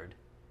standard,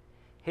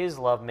 his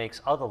love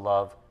makes other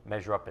love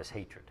measure up as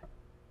hatred.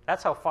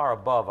 That's how far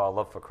above our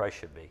love for Christ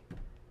should be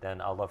than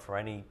our love for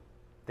any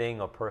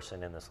thing or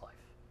person in this life.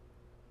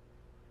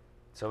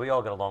 So we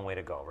all got a long way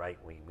to go,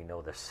 right? We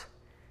know this.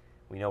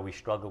 We know we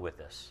struggle with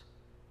this.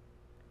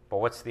 But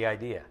what's the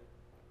idea?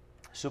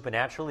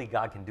 Supernaturally,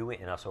 God can do it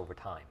in us over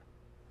time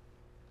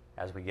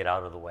as we get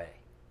out of the way,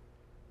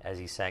 as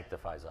he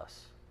sanctifies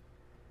us.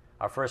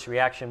 Our first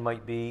reaction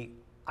might be,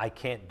 "I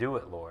can't do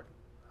it, Lord.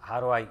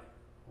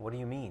 What do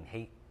you mean,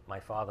 hate my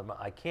father?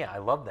 I can't. I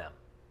love them."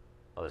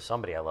 Well, there's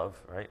somebody I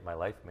love, right, in my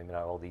life, maybe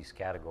not all these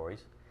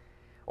categories.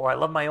 Or I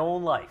love my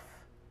own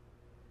life.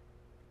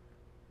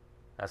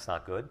 That's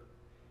not good.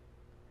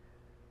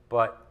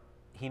 But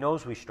he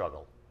knows we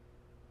struggle.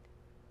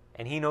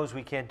 And he knows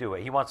we can't do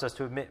it. He wants us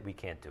to admit we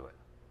can't do it.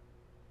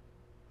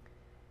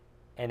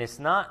 And it's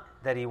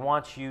not that he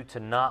wants you to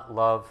not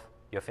love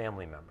your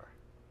family member.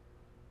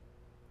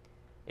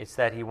 It's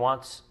that he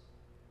wants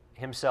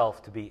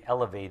himself to be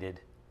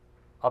elevated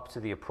up to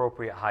the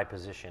appropriate high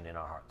position in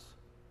our hearts,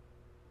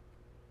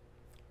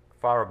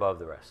 far above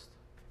the rest.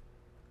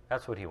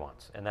 That's what he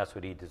wants, and that's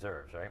what he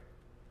deserves, right?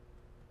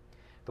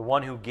 The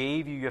one who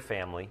gave you your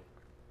family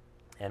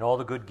and all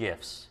the good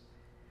gifts,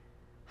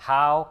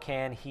 how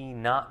can he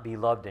not be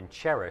loved and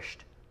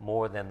cherished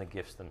more than the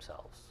gifts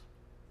themselves?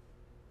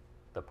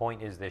 The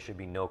point is, there should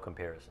be no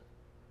comparison.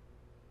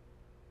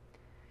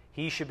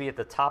 He should be at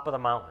the top of the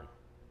mountain,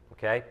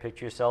 okay?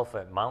 Picture yourself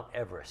at Mount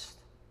Everest,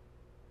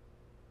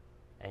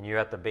 and you're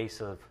at the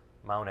base of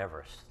Mount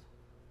Everest.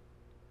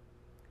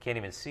 Can't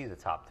even see the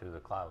top through the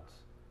clouds.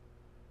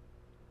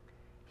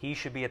 He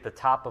should be at the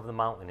top of the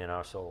mountain in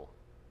our soul.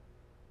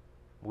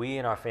 We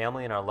and our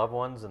family and our loved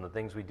ones and the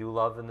things we do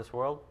love in this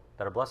world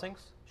that are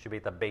blessings should be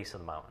at the base of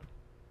the mountain.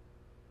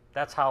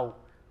 That's how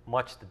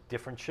much the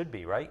difference should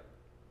be, right?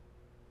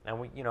 And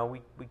we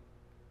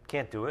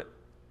can't do it.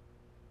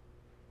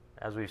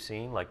 As we've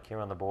seen, like here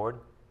on the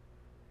board,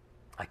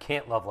 I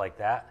can't love like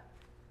that.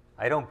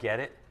 I don't get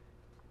it.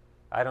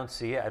 I don't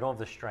see it. I don't have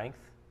the strength.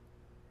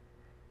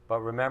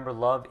 But remember,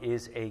 love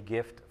is a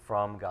gift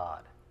from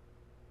God.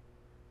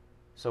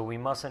 So we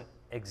mustn't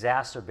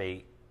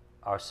exacerbate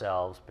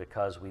ourselves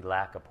because we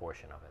lack a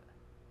portion of it.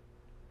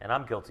 And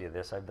I'm guilty of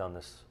this. I've done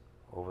this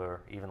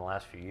over even the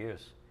last few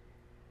years.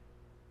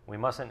 We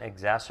mustn't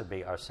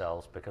exacerbate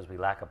ourselves because we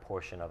lack a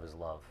portion of his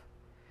love.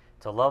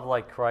 To love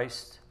like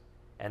Christ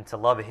and to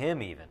love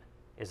him even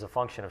is a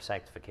function of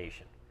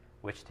sanctification,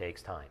 which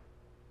takes time.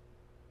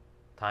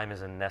 Time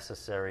is a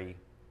necessary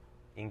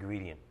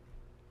ingredient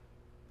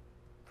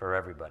for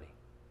everybody.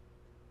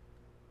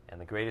 And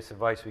the greatest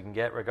advice we can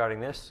get regarding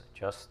this,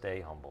 just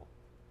stay humble.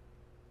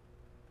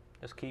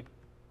 Just keep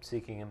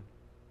seeking him.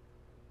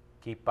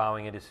 Keep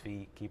bowing at his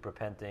feet. Keep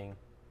repenting.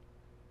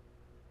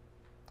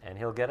 And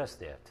he'll get us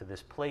there, to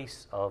this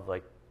place of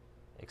like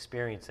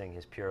experiencing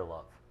his pure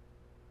love,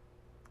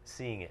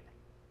 seeing it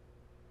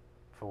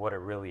for what it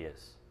really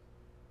is,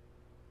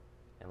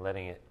 and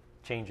letting it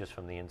change us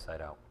from the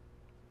inside out.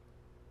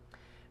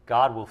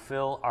 God will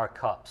fill our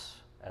cups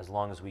as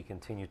long as we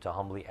continue to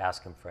humbly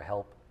ask him for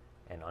help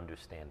and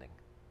understanding.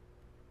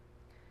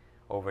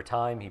 Over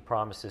time, he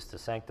promises to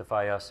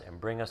sanctify us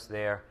and bring us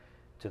there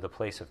to the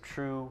place of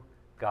true,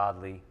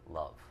 godly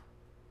love.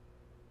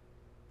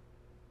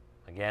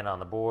 Again, on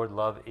the board,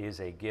 love is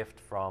a gift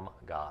from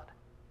God.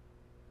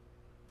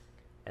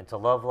 And to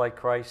love like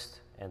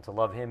Christ, and to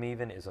love him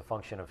even, is a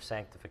function of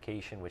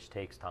sanctification, which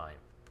takes time.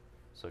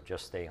 So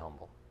just stay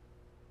humble.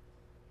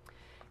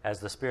 As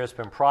the Spirit's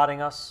been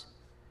prodding us,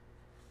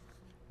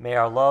 may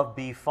our love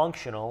be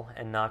functional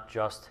and not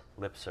just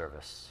lip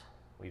service.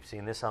 We've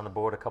seen this on the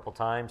board a couple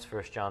times,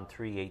 1 John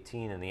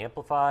 3:18 in the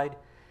Amplified.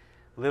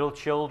 Little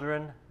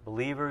children,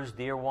 believers,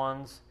 dear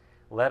ones,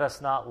 let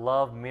us not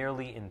love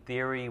merely in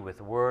theory,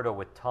 with word or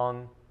with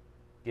tongue,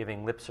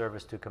 giving lip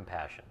service to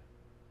compassion,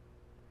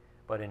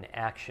 but in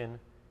action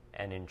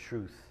and in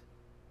truth,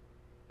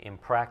 in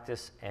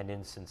practice and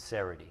in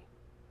sincerity,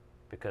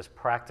 because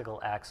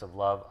practical acts of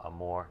love are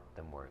more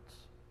than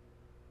words.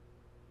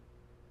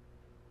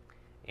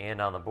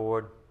 And on the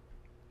board,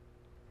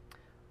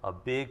 a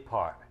big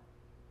part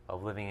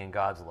of living in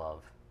God's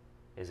love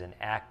is an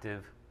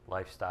active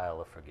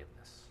lifestyle of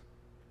forgiveness.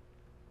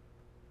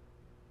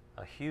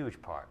 A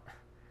huge part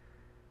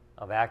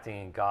of acting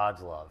in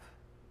God's love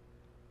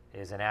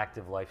is an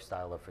active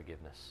lifestyle of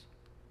forgiveness.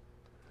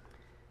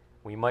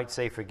 We might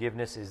say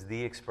forgiveness is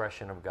the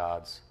expression of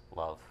God's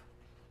love.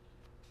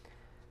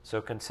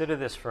 So consider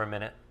this for a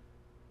minute.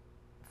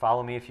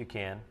 Follow me if you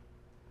can.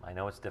 I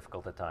know it's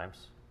difficult at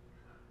times.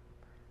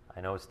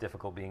 I know it's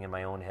difficult being in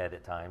my own head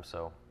at times,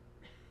 so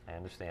I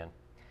understand.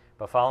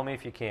 But follow me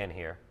if you can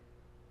here.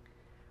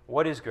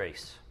 What is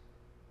grace?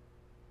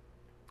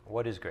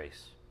 What is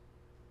grace?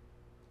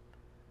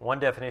 One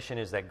definition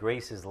is that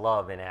grace is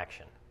love in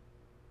action.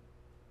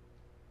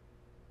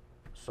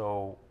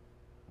 So,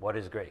 what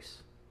is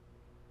grace?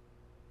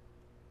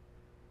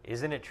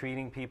 Isn't it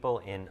treating people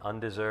in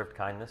undeserved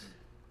kindness?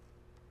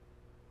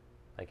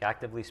 Like,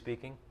 actively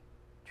speaking,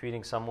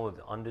 treating someone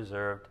with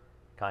undeserved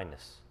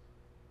kindness,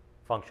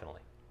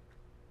 functionally.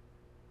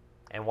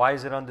 And why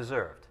is it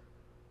undeserved?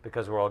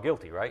 Because we're all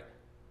guilty, right?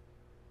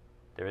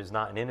 There is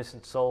not an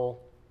innocent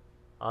soul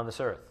on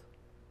this earth.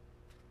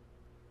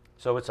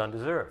 So it's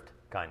undeserved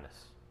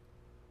kindness.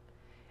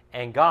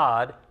 And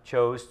God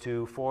chose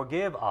to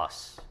forgive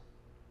us,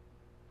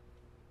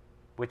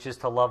 which is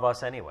to love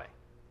us anyway,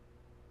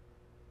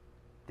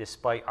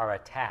 despite our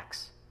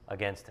attacks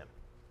against him.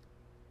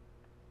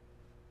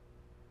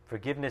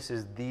 Forgiveness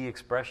is the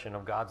expression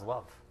of God's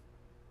love.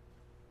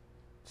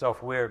 So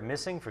if we're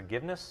missing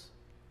forgiveness,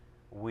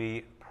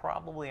 we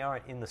probably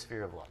aren't in the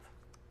sphere of love.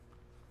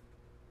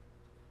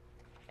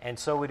 And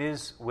so it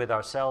is with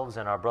ourselves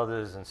and our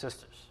brothers and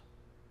sisters,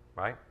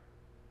 right?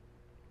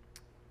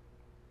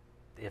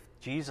 If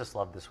Jesus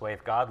loved this way,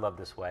 if God loved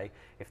this way,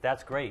 if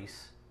that's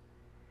grace,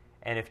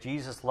 and if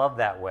Jesus loved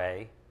that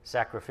way,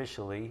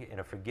 sacrificially, in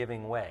a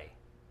forgiving way,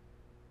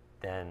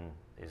 then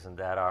isn't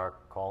that our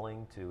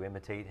calling to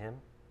imitate him?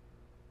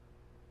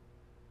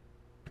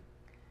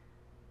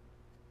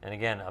 And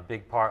again, a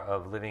big part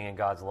of living in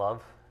God's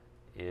love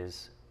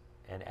is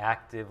an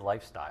active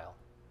lifestyle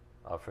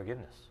of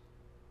forgiveness.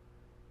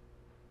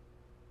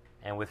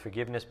 And with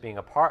forgiveness being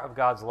a part of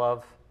God's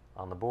love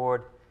on the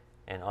board,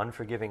 an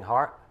unforgiving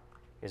heart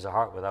is a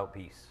heart without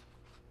peace.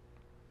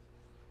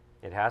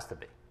 It has to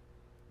be,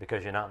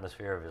 because you're not in the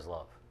sphere of his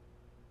love.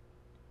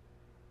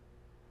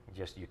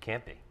 You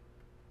can't be.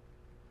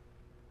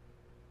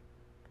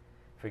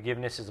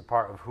 Forgiveness is a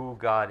part of who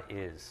God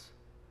is.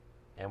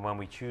 And when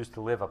we choose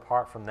to live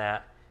apart from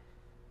that,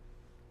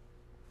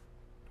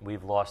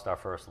 we've lost our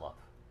first love.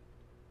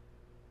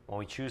 When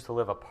we choose to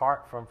live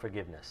apart from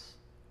forgiveness,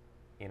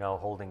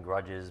 holding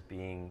grudges,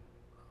 being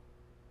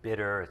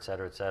bitter,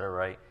 etc.,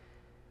 right?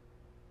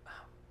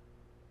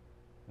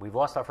 We've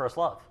lost our first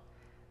love.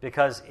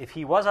 Because if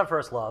he was our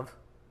first love,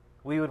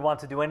 we would want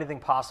to do anything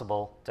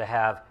possible to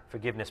have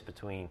forgiveness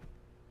between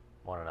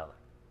one another.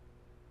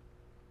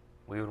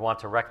 We would want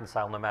to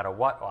reconcile no matter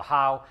what or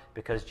how,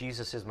 because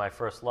Jesus is my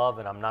first love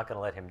and I'm not going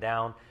to let him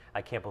down.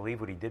 I can't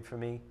believe what he did for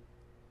me.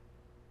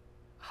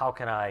 How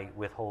can I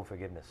withhold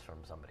forgiveness from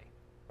somebody,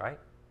 right?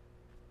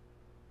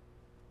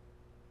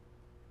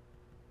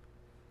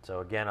 So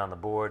again, on the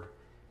board,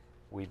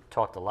 we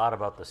talked a lot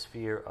about the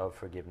sphere of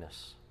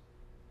forgiveness.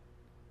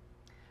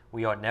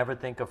 We ought never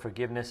think of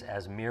forgiveness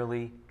as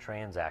merely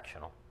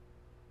transactional,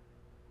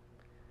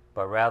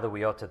 but rather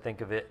we ought to think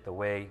of it the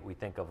way we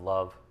think of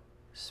love,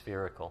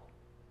 spherical.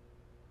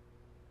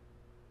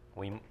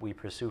 We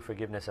pursue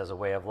forgiveness as a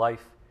way of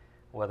life,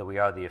 whether we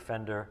are the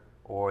offender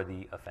or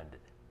the offended.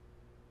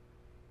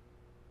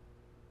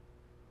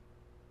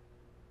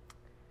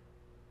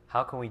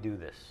 How can we do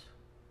this?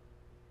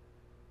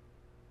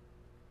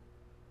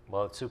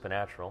 Well, it's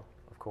supernatural,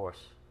 of course.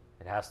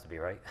 It has to be,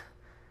 right?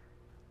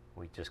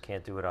 We just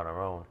can't do it on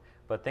our own.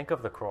 But think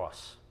of the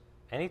cross.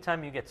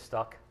 Anytime you get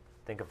stuck,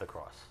 think of the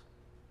cross.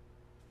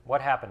 What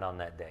happened on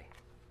that day?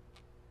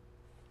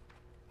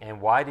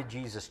 And why did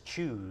Jesus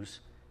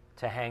choose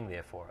to hang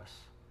there for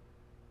us?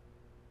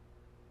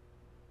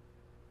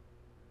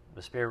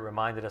 The Spirit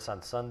reminded us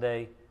on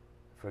Sunday,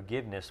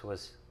 forgiveness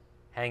was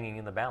hanging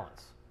in the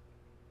balance.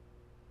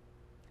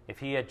 If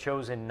he had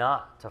chosen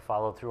not to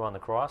follow through on the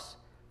cross,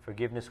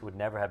 forgiveness would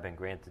never have been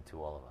granted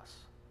to all of us.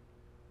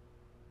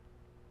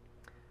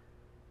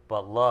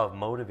 But love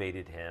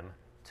motivated him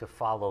to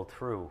follow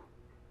through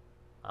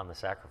on the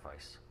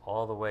sacrifice,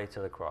 all the way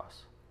to the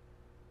cross,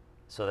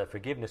 so that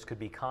forgiveness could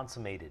be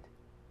consummated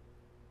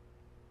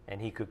and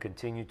he could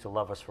continue to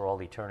love us for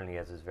all eternity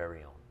as his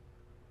very own.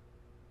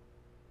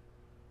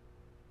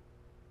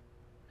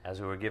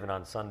 As we were given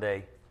on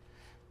Sunday,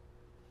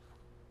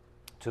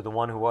 to the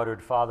one who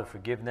uttered, "Father,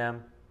 forgive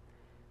them,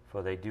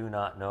 for they do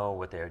not know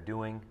what they are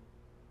doing,"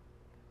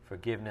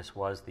 forgiveness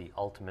was the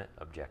ultimate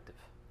objective,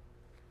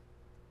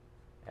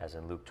 as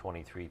in Luke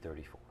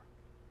 23:34.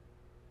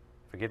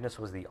 Forgiveness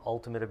was the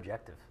ultimate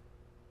objective.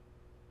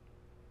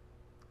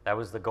 That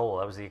was the goal.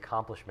 That was the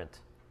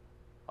accomplishment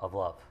of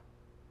love.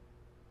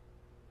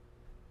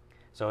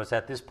 So it's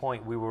at this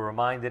point we were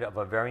reminded of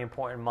a very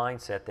important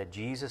mindset that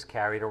Jesus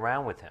carried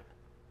around with him.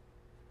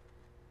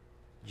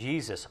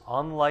 Jesus,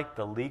 unlike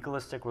the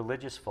legalistic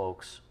religious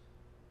folks,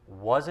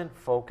 wasn't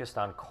focused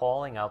on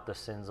calling out the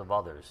sins of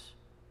others,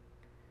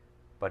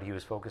 but he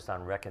was focused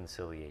on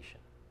reconciliation,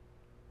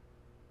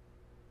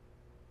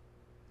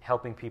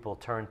 helping people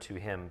turn to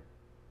him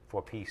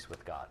for peace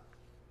with God.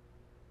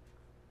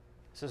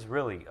 This is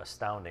really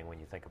astounding when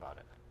you think about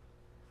it,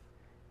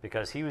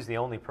 because he was the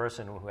only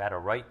person who had a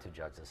right to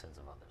judge the sins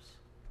of others,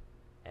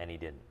 and he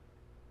didn't.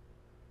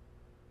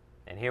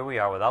 And here we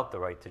are without the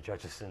right to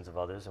judge the sins of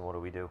others, and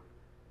what do?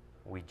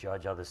 We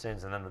judge other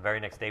sins, and then the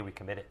very next day we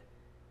commit it.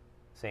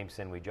 Same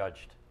sin we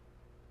judged.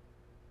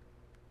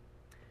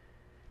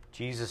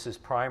 Jesus'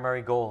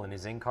 primary goal in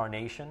his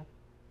incarnation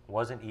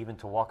wasn't even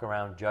to walk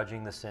around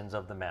judging the sins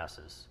of the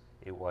masses.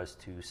 It was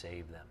to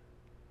save them.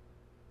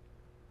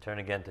 Turn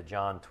again to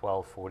John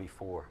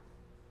 12:44.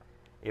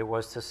 It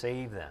was to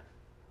save them.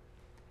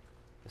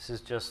 This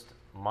is just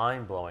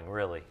mind-blowing,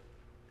 really,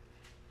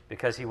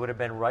 because he would have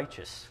been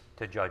righteous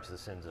to judge the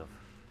sins of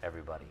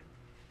everybody.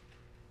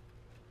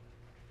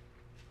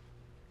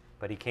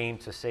 But he came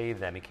to save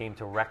them. He came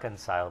to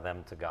reconcile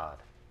them to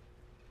God.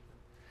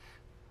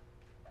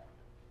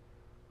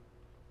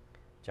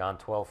 John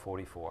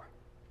 12:44.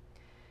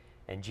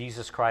 And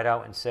Jesus cried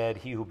out and said,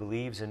 "He who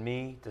believes in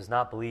me does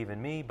not believe in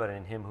me, but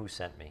in him who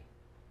sent me.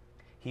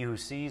 He who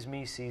sees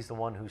me sees the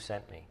one who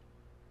sent me.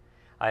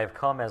 I have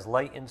come as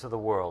light into the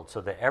world,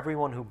 so that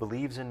everyone who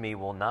believes in me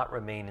will not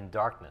remain in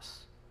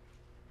darkness.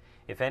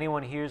 If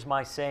anyone hears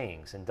my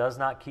sayings and does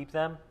not keep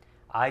them,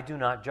 I do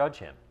not judge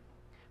him.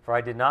 For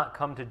I did not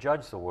come to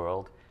judge the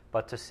world,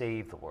 but to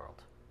save the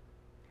world.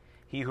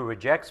 He who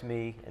rejects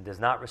me and does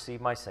not receive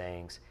my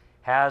sayings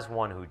has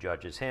one who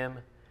judges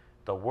him.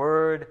 The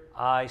word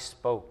I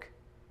spoke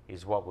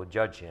is what will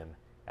judge him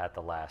at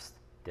the last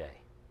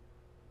day."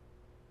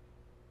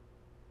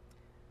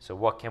 So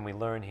what can we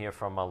learn here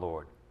from our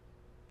Lord?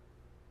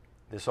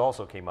 This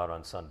also came out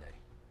on Sunday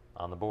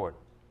on the board.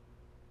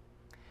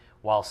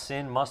 While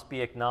sin must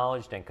be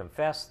acknowledged and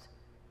confessed,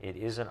 it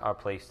isn't our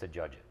place to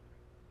judge it.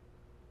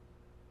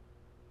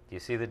 Do you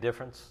see the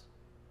difference?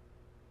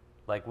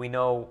 Like we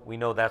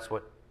know that's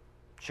what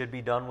should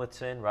be done with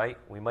sin, right?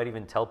 We might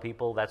even tell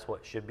people that's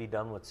what should be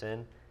done with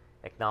sin.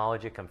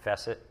 Acknowledge it,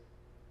 confess it.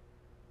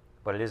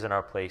 But it isn't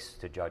our place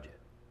to judge it.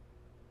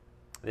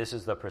 This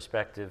is the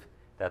perspective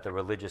that the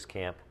religious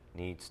camp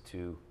needs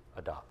to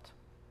adopt.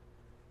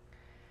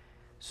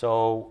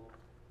 So,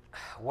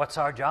 what's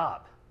our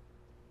job?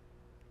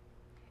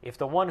 If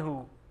the one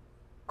who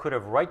could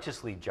have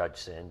righteously judged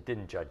sin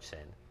didn't judge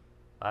sin,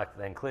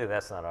 then clearly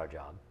that's not our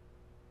job.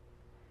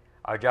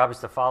 Our job is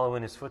to follow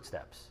in his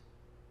footsteps.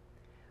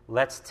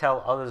 Let's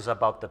tell others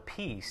about the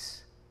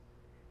peace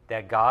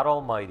that God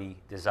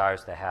Almighty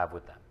desires to have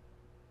with them.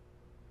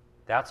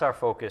 That's our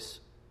focus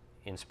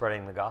in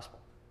spreading the gospel.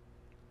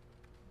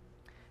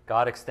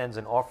 God extends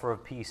an offer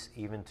of peace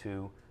even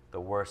to the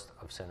worst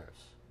of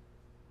sinners.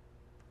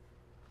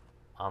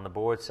 On the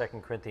board,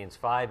 2 Corinthians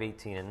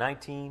 5:18 and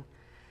 19.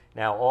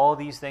 Now all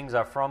these things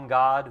are from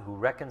God, who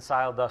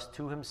reconciled us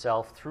to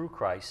himself through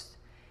Christ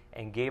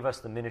and gave us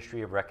the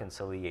ministry of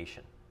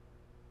reconciliation.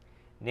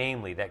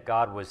 Namely, that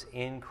God was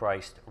in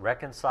Christ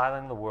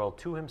reconciling the world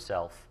to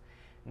himself,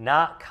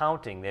 not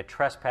counting their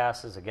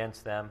trespasses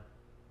against them,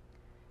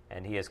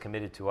 and he has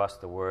committed to us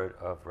the word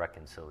of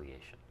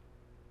reconciliation.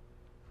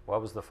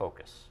 What was the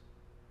focus?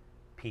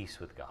 Peace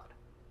with God.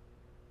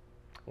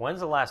 When's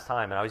the last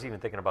time, and I was even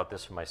thinking about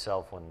this for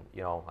myself when,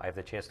 I have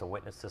the chance to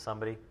witness to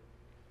somebody,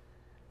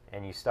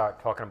 and you start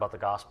talking about the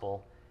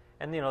gospel,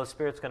 and, the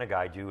Spirit's going to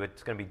guide you.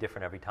 It's going to be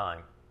different every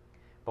time.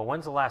 But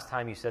when's the last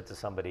time you said to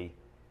somebody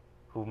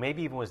who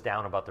maybe even was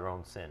down about their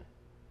own sin,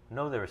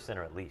 know they're a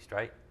sinner at least,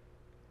 right?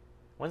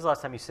 When's the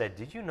last time you said,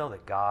 did you know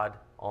that God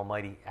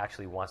Almighty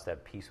actually wants to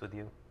have peace with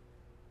you?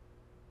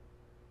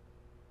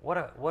 What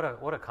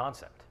a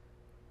concept.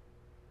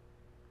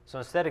 So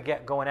instead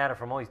of going at it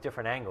from all these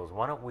different angles,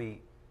 why don't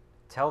we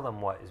tell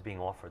them what is being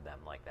offered them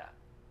like that?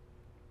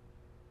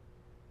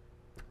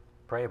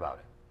 Pray about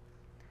it.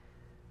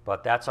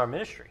 But that's our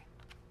ministry,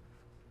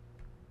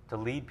 to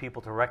lead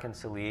people to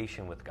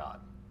reconciliation with God.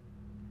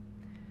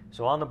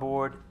 So on the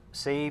board,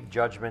 save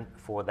judgment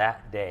for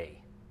that day.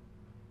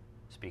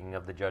 Speaking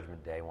of the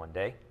judgment day one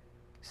day,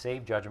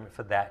 save judgment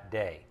for that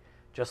day.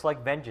 Just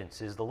like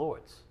vengeance is the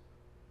Lord's.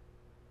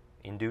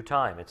 In due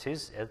time.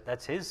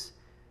 That's his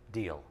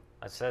deal.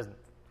 It says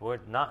we're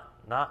not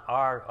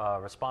our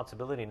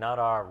responsibility, not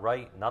our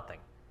right, nothing.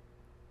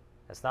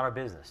 That's not our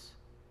business.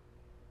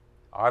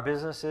 Our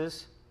business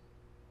is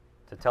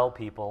to tell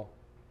people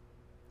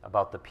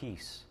about the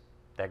peace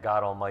that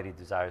God Almighty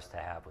desires to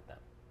have with them.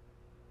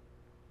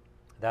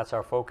 That's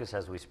our focus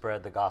as we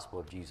spread the gospel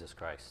of Jesus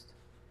Christ.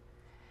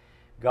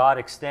 God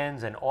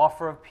extends an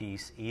offer of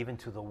peace even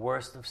to the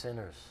worst of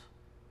sinners.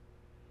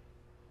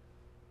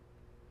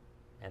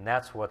 And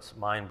that's what's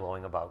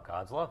mind-blowing about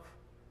God's love.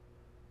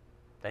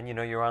 Then you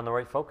know you're on the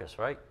right focus,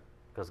 right?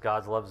 Because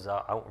God's love is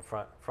out in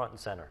front and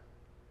center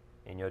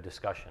in your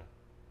discussion,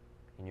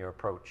 in your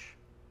approach.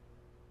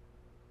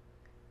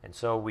 And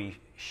so we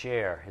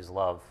share his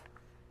love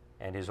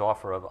and his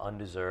offer of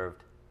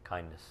undeserved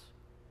kindness.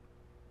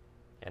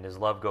 And his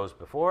love goes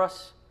before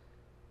us,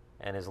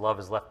 and his love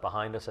is left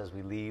behind us as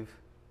we leave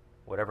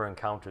whatever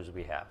encounters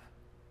we have.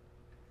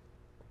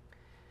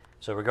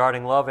 So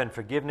regarding love and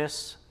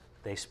forgiveness,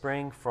 they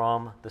spring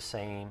from the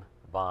same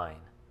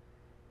vine,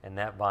 and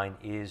that vine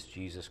is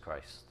Jesus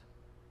Christ.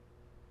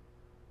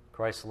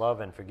 Christ's love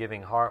and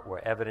forgiving heart were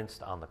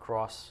evidenced on the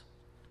cross.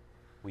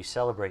 We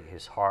celebrate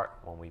his heart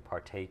when we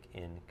partake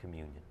in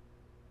communion.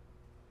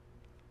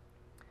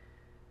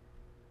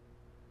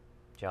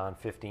 John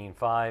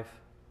 15:5.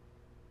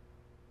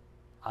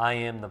 I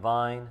am the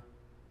vine,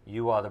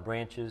 you are the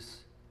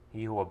branches.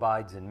 He who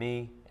abides in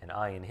me, and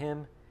I in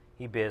him,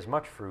 he bears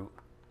much fruit,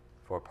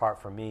 for apart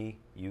from me,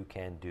 you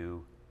can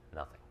do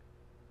nothing.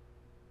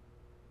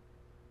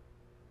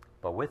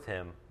 But with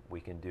him, we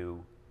can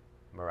do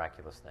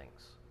miraculous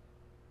things,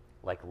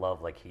 like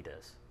love like he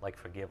does, like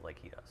forgive like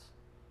he does.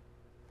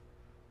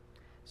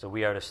 So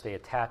we are to stay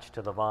attached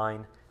to the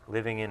vine,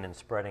 living in and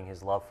spreading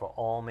his love for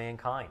all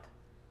mankind,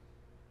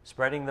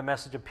 spreading the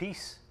message of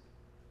peace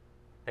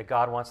that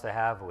God wants to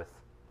have with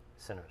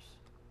sinners.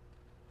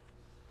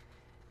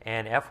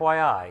 And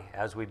FYI,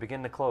 as we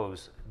begin to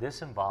close,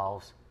 this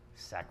involves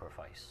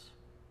sacrifice.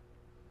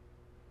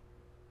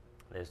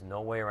 There's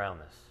no way around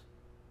this.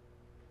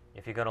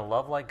 If you're going to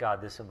love like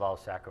God, this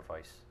involves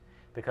sacrifice.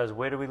 Because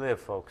where do we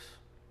live, folks?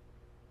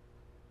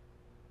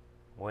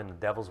 We're in the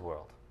devil's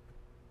world.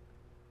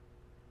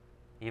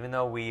 Even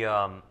though we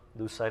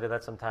lose sight of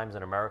that sometimes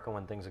in America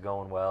when things are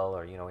going well,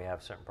 or we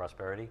have certain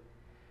prosperity,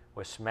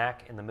 we're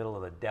smack in the middle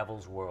of the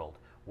devil's world.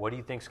 What do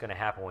you think is going to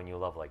happen when you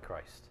love like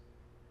Christ?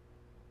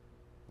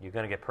 You're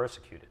going to get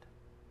persecuted.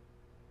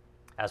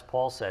 As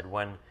Paul said,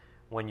 when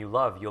you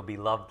love, you'll be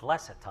loved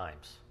less at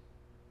times.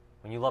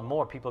 When you love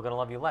more, people are going to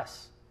love you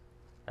less.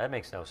 That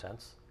makes no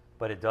sense.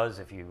 But it does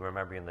if you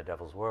remember you're in the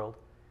devil's world.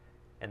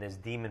 And there's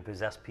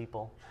demon-possessed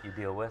people you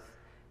deal with.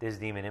 There's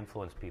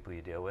demon-influenced people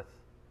you deal with.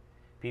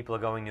 People are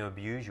going to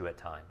abuse you at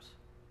times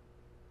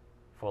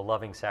for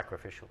loving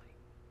sacrificially.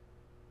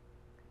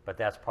 But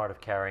that's part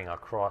of carrying our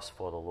cross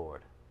for the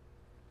Lord.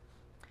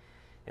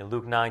 In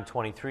Luke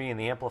 9:23 in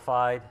the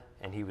Amplified,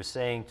 and he was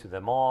saying to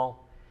them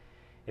all,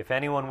 if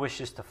anyone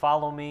wishes to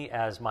follow me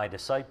as my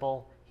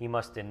disciple, he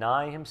must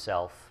deny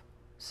himself,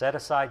 set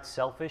aside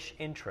selfish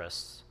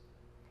interests,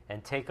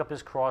 and take up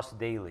his cross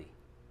daily,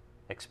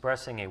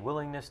 expressing a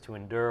willingness to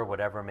endure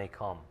whatever may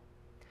come,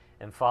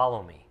 and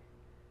follow me,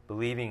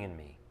 believing in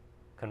me,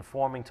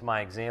 conforming to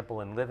my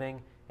example in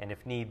living, and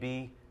if need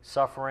be,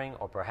 suffering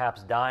or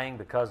perhaps dying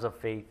because of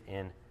faith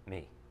in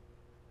me.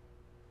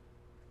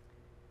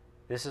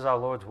 This is our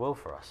Lord's will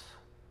for us,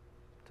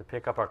 to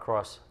pick up our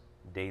cross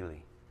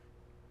daily.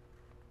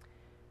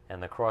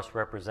 And the cross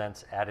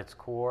represents at its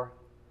core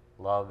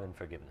love and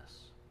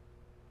forgiveness.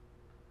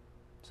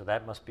 So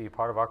that must be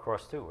part of our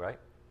cross too, right?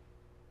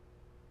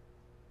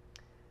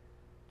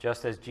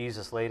 Just as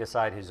Jesus laid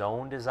aside his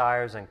own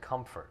desires and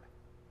comfort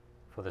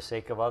for the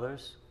sake of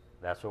others,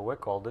 that's what we're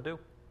called to do.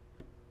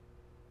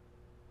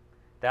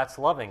 That's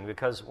loving,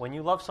 because when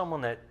you love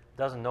someone that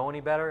doesn't know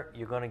any better,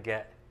 you're going to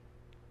get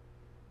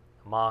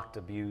mocked,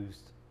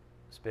 abused,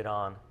 spit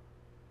on.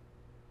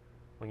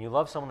 When you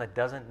love someone that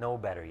doesn't know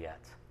better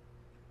yet,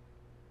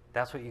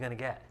 that's what you're going to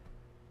get.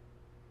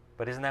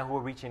 But isn't that who we're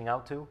reaching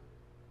out to?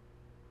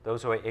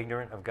 Those who are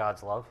ignorant of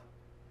God's love?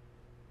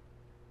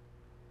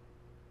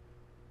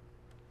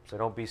 So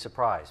don't be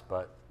surprised,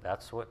 but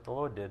that's what the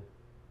Lord did.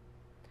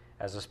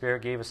 As the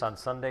Spirit gave us on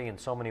Sunday in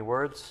so many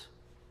words,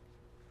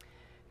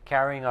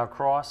 carrying our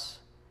cross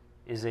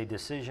is a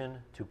decision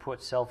to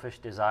put selfish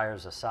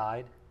desires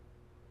aside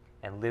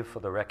and live for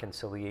the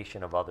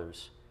reconciliation of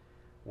others,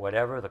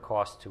 whatever the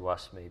cost to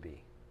us may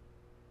be.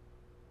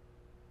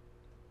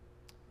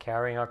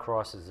 Carrying our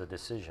cross is a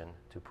decision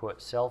to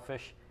put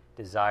selfish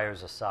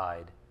desires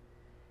aside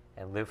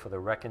and live for the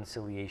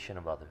reconciliation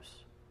of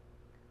others,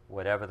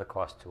 whatever the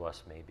cost to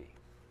us may be.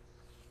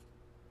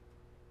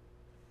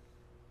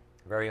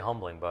 Very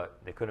humbling, but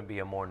there couldn't be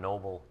a more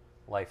noble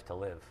life to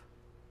live.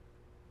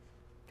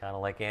 Kind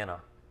of like Anna,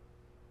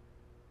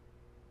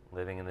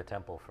 living in the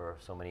temple for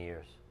so many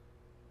years.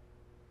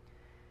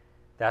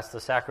 That's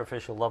the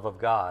sacrificial love of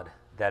God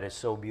that is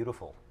so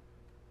beautiful,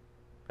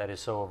 that is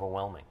so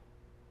overwhelming.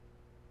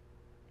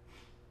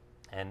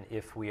 And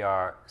if we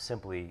are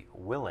simply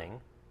willing,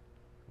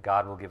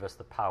 God will give us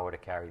the power to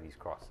carry these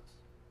crosses.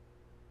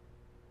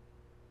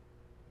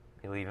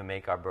 He'll even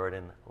make our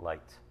burden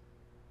light.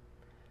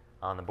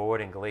 On the board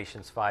in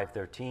Galatians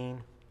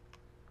 5:13,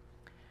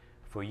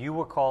 "For you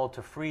were called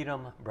to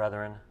freedom,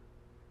 brethren,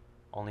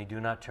 only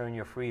do not turn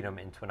your freedom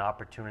into an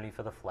opportunity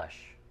for the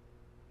flesh,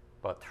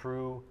 but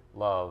through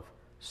love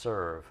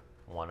serve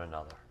one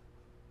another."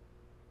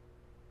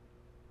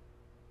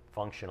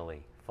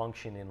 Functionally,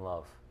 function in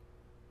love.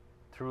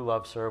 Through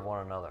love serve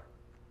one another.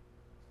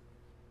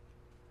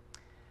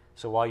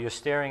 So while you're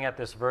staring at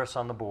this verse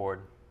on the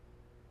board,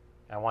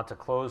 I want to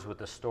close with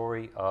the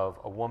story of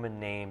a woman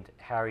named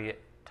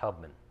Harriet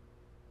Tubman.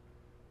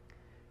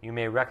 You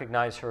may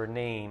recognize her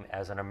name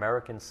as an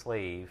American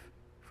slave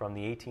from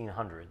the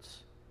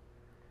 1800s,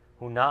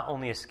 who not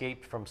only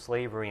escaped from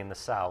slavery in the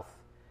South,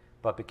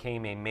 but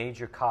became a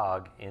major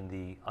cog in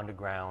the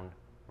Underground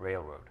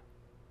Railroad.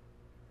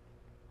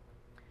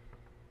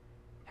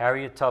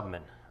 Harriet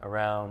Tubman,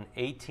 around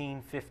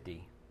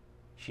 1850,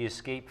 she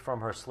escaped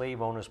from her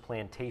slave owner's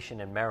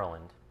plantation in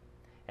Maryland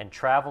and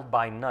traveled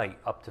by night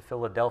up to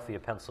Philadelphia,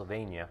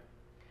 Pennsylvania,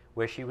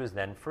 where she was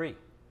then free.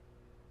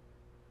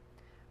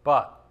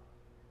 But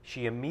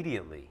she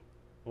immediately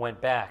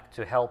went back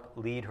to help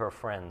lead her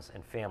friends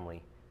and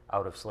family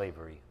out of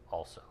slavery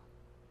also.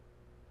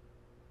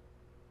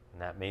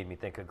 And that made me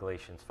think of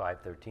Galatians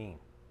 5:13.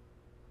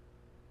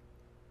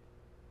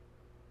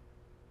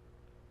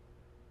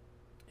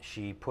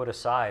 She put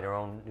aside her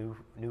own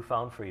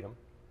newfound freedom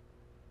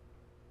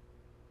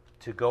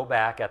to go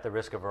back at the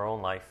risk of her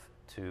own life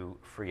to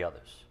free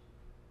others.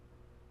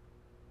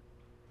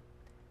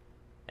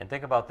 And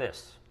think about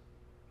this.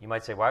 You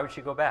might say, why would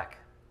she go back?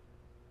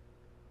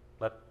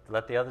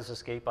 Let the others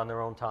escape on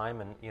their own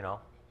time and,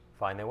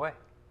 find their way.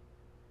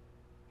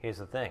 Here's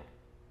the thing.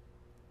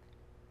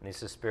 And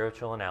these are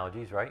spiritual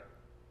analogies, right?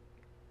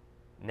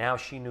 Now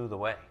she knew the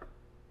way.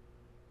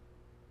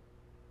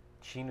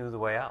 She knew the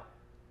way out.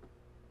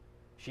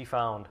 She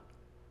found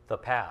the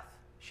path.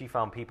 She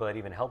found people that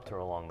even helped her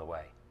along the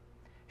way.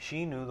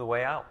 She knew the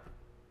way out.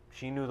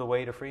 She knew the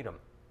way to freedom,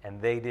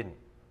 and they didn't.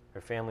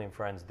 Her family and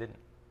friends didn't.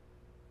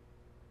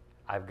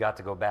 I've got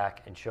to go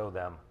back and show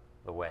them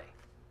the way.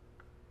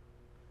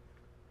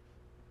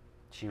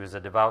 She was a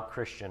devout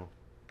Christian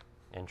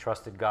and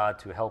trusted God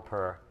to help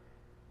her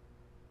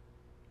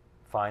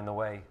find the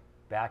way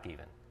back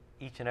even,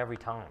 each and every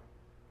time.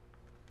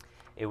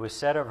 It was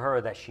said of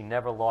her that she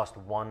never lost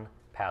one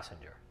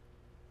passenger.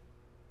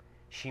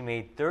 She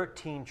made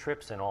 13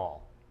 trips in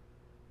all,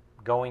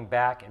 going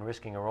back and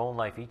risking her own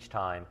life each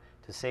time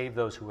to save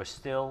those who were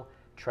still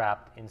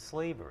trapped in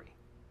slavery.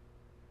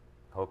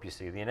 Hope you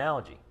see the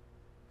analogy.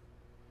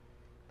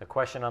 The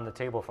question on the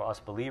table for us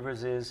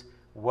believers is,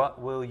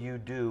 what will you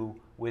do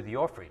with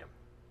your freedom?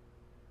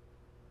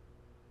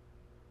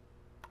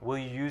 Will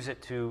you use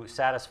it to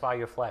satisfy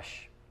your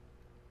flesh,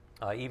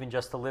 even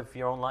just to live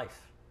your own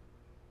life?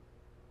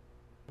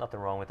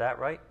 Nothing wrong with that,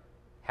 right?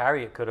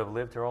 Harriet could have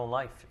lived her own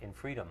life in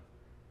freedom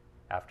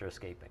after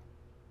escaping.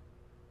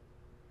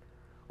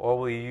 Or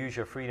will you use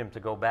your freedom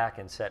to go back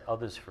and set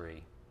others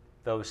free,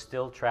 those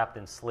still trapped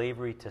in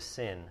slavery to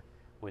sin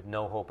with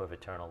no hope of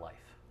eternal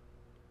life?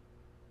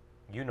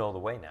 You know the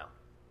way now.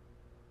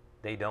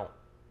 They don't.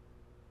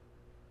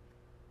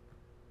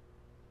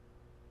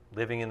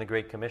 Living in the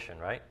Great Commission,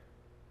 right?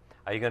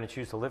 Are you going to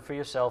choose to live for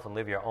yourself and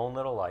live your own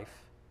little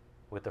life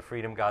with the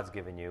freedom God's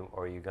given you,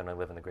 or are you going to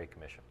live in the Great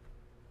Commission?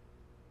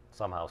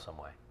 Somehow, some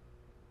way.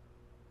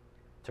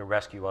 To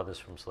rescue others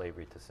from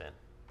slavery to sin.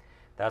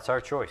 That's our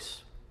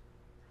choice.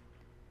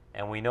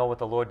 And we know what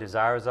the Lord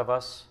desires of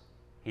us.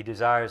 He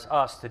desires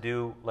us to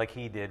do like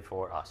He did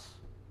for us.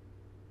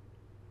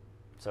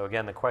 So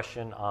again, the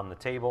question on the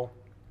table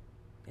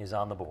is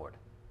on the board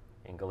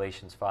in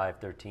Galatians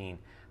 5:13.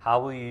 How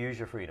will you use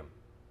your freedom?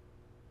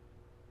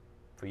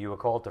 For you are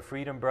called to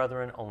freedom,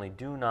 brethren, only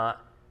do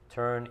not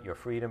turn your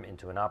freedom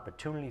into an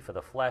opportunity for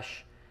the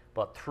flesh,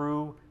 but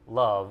through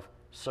love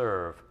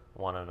serve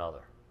one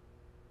another.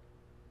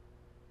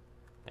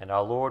 And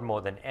our Lord,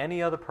 more than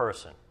any other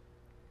person,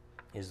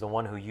 is the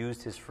one who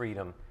used His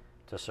freedom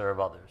to serve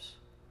others.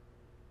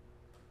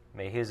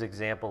 May His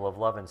example of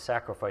love and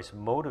sacrifice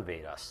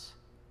motivate us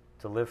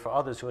to live for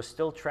others who are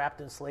still trapped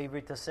in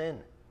slavery to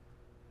sin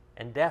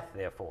and death,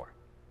 therefore.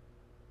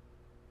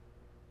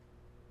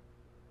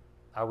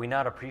 Are we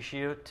not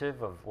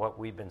appreciative of what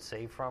we've been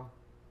saved from?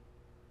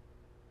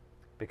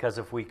 Because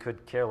if we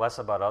could care less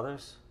about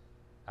others,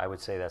 I would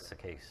say that's the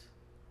case.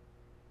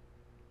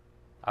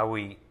 Are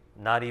we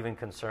not even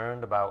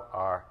concerned about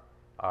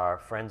our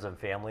friends and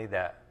family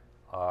that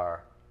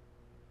are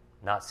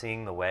not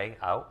seeing the way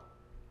out,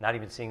 not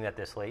even seeing that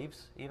they're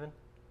slaves, even.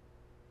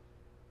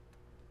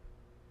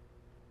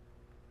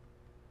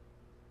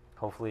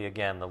 Hopefully,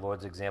 again, the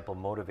Lord's example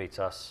motivates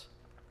us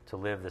to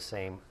live the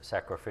same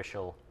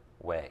sacrificial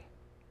way.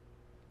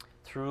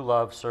 Through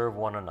love, serve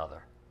one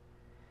another.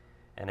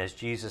 And as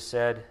Jesus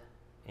said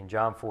in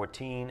John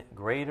 14,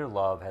 greater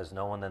love has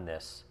no one than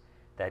this,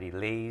 that he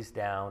lays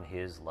down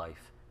his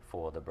life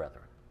for the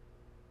brethren.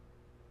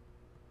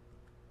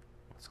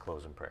 Let's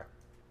close in prayer.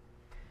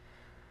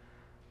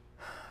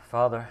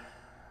 Father,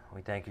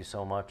 we thank you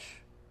so much.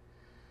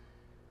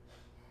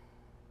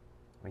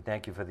 We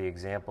thank you for the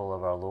example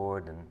of our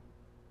Lord and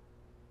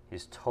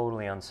his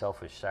totally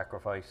unselfish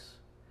sacrifice.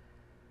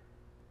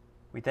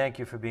 We thank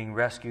you for being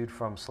rescued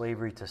from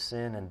slavery to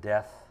sin and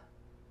death.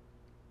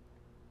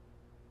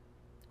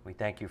 We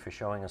thank you for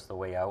showing us the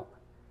way out,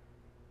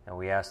 and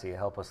we ask that you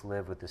help us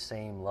live with the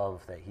same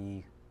love that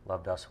he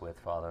loved us with,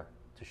 Father,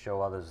 to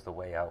show others the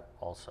way out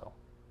also.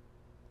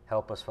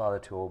 Help us, Father,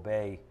 to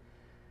obey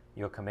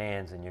your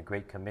commands and your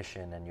great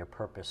commission and your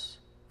purpose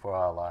for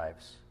our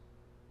lives,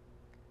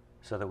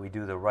 so that we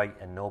do the right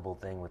and noble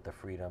thing with the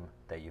freedom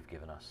that you've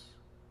given us.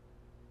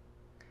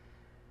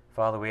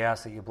 Father, we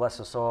ask that you bless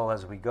us all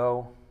as we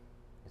go.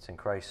 It's in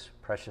Christ's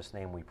precious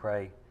name we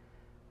pray,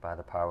 by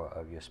the power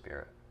of your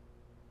Spirit.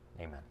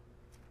 Amen.